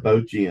by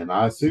Bo Jin.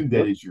 I assume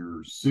that Yep. is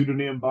your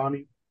pseudonym,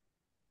 Bonnie?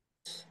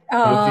 Bo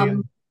Um,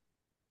 Jin?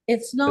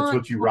 it's That's not,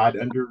 what you write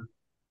under?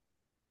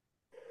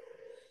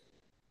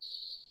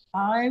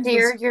 I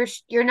So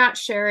was you're not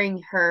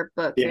sharing her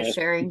book, you're Yeah.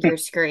 sharing your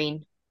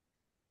screen.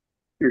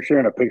 You're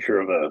sharing a picture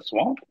of a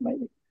swamp,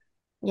 maybe?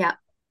 Yeah.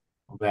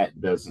 That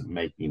doesn't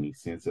make any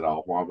sense at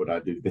all. Why would I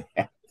do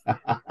that?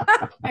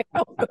 I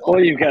don't know.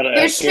 Well, you've got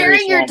You're a scary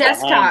sharing your swamp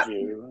behind desktop.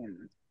 you.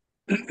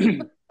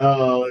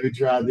 Oh, let me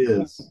try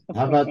this.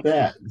 How about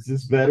that? Is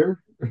this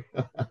better? Much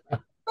better.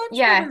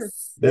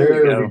 Yes.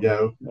 There we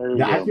go. There you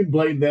Yeah, I go. can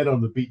blame that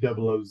on the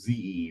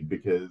BOOZE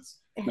because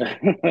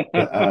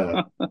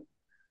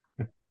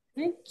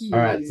Thank all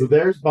right, so you.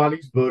 there's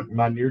Bonnie's book,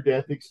 My Near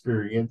Death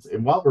Experience.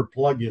 And while we're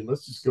plugging,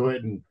 let's just go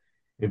ahead and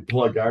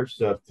plug our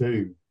stuff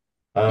too.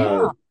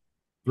 Uh Yeah.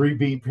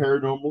 3B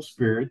Paranormal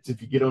Spirits. If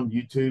you get on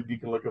YouTube, you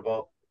can look up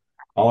all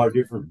our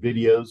different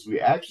videos. We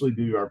actually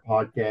do our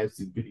podcast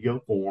in video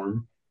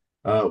form.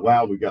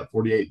 Wow, we got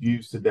 48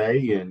 views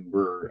today, and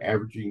we're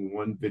averaging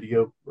one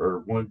video or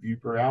one view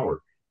per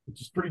hour,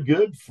 which is pretty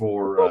good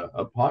for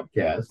a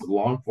podcast, a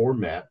long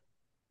format.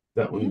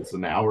 That one's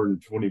an hour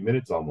and 20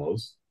 minutes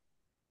almost.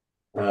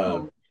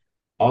 Uh,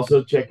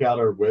 Also, check out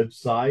our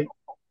website.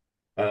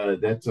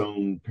 That's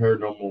on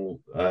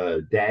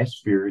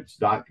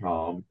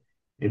paranormal-spirits.com.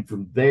 And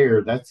from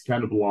there, that's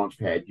kind of a launch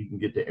pad. You can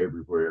get to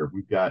everywhere.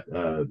 We've got,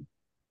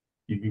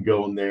 you can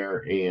go in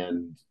there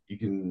and you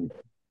can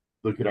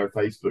look at our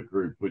Facebook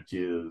group, which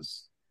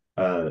is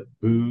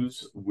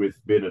Booze with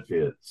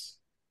Benefits.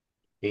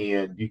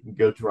 And you can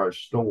go to our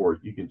store.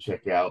 You can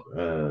check out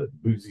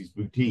Boozy's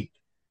Boutique.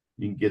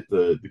 You can get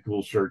the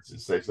cool shirts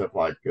that say stuff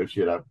like oh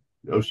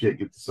shit,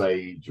 get the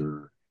sage,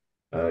 or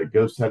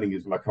ghost hunting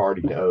is my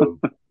cardio.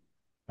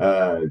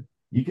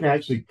 You can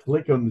actually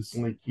click on this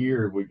link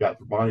here we got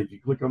for Bonnie. If you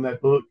click on that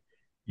book,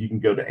 you can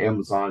go to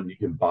Amazon, you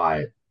can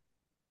buy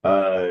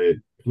it.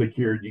 Click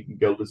here, you can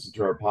go listen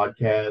to our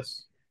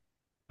podcast.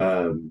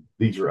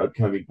 These are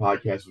upcoming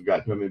podcasts we've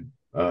got coming.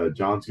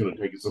 John's going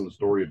to take us on the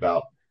story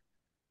about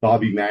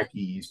Bobby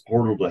Mackey's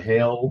Portal to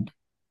Hell,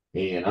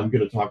 and I'm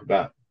going to talk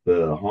about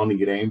the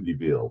haunting at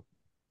Amityville.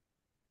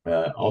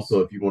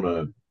 Also, if you want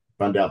to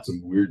find out some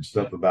weird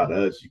stuff about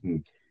us, you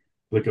can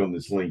click on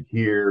this link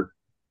here.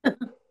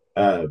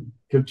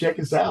 Come check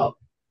us out.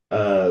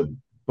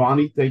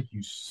 Bonnie, thank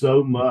you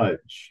so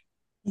much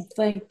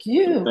Thank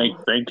you.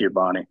 Thank you,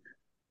 Bonnie.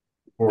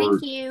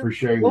 Thank you. for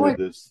sharing Boy.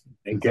 with us.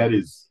 Thank That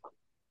is,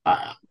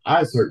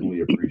 I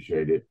certainly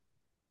appreciate it.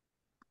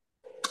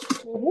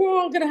 We're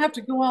all gonna have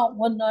to go out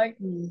one night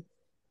and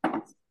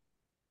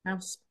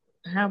have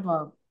have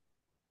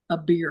a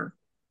beer.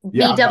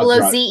 Yeah,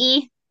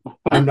 BOOZE.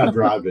 I'm not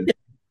driving.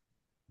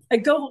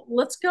 And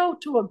let's go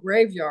to a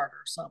graveyard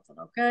or something,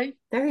 okay?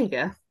 There you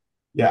go.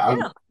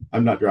 Yeah,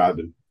 I'm not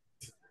driving.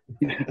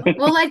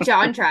 We'll let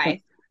John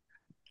try.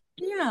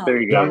 Yeah.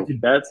 There you go.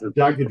 That's a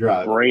John can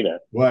drive. great.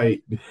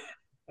 Wait,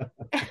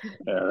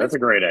 That's a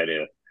great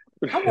idea.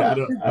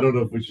 I don't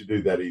know if we should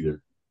do that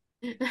either.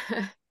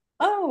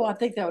 Oh, I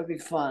think that would be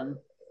fun.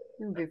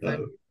 It would be fun.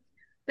 All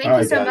Thank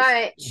right, you so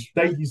guys. much.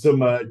 Thank you so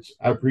much.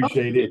 I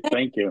appreciate it.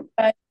 Thank you.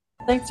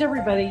 Thanks,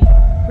 everybody.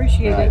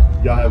 Appreciate All right,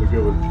 it. y'all have a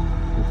good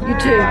one. You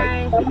too.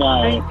 Bye. Good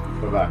night.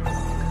 Bye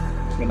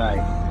bye. Good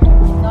night.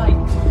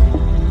 Night.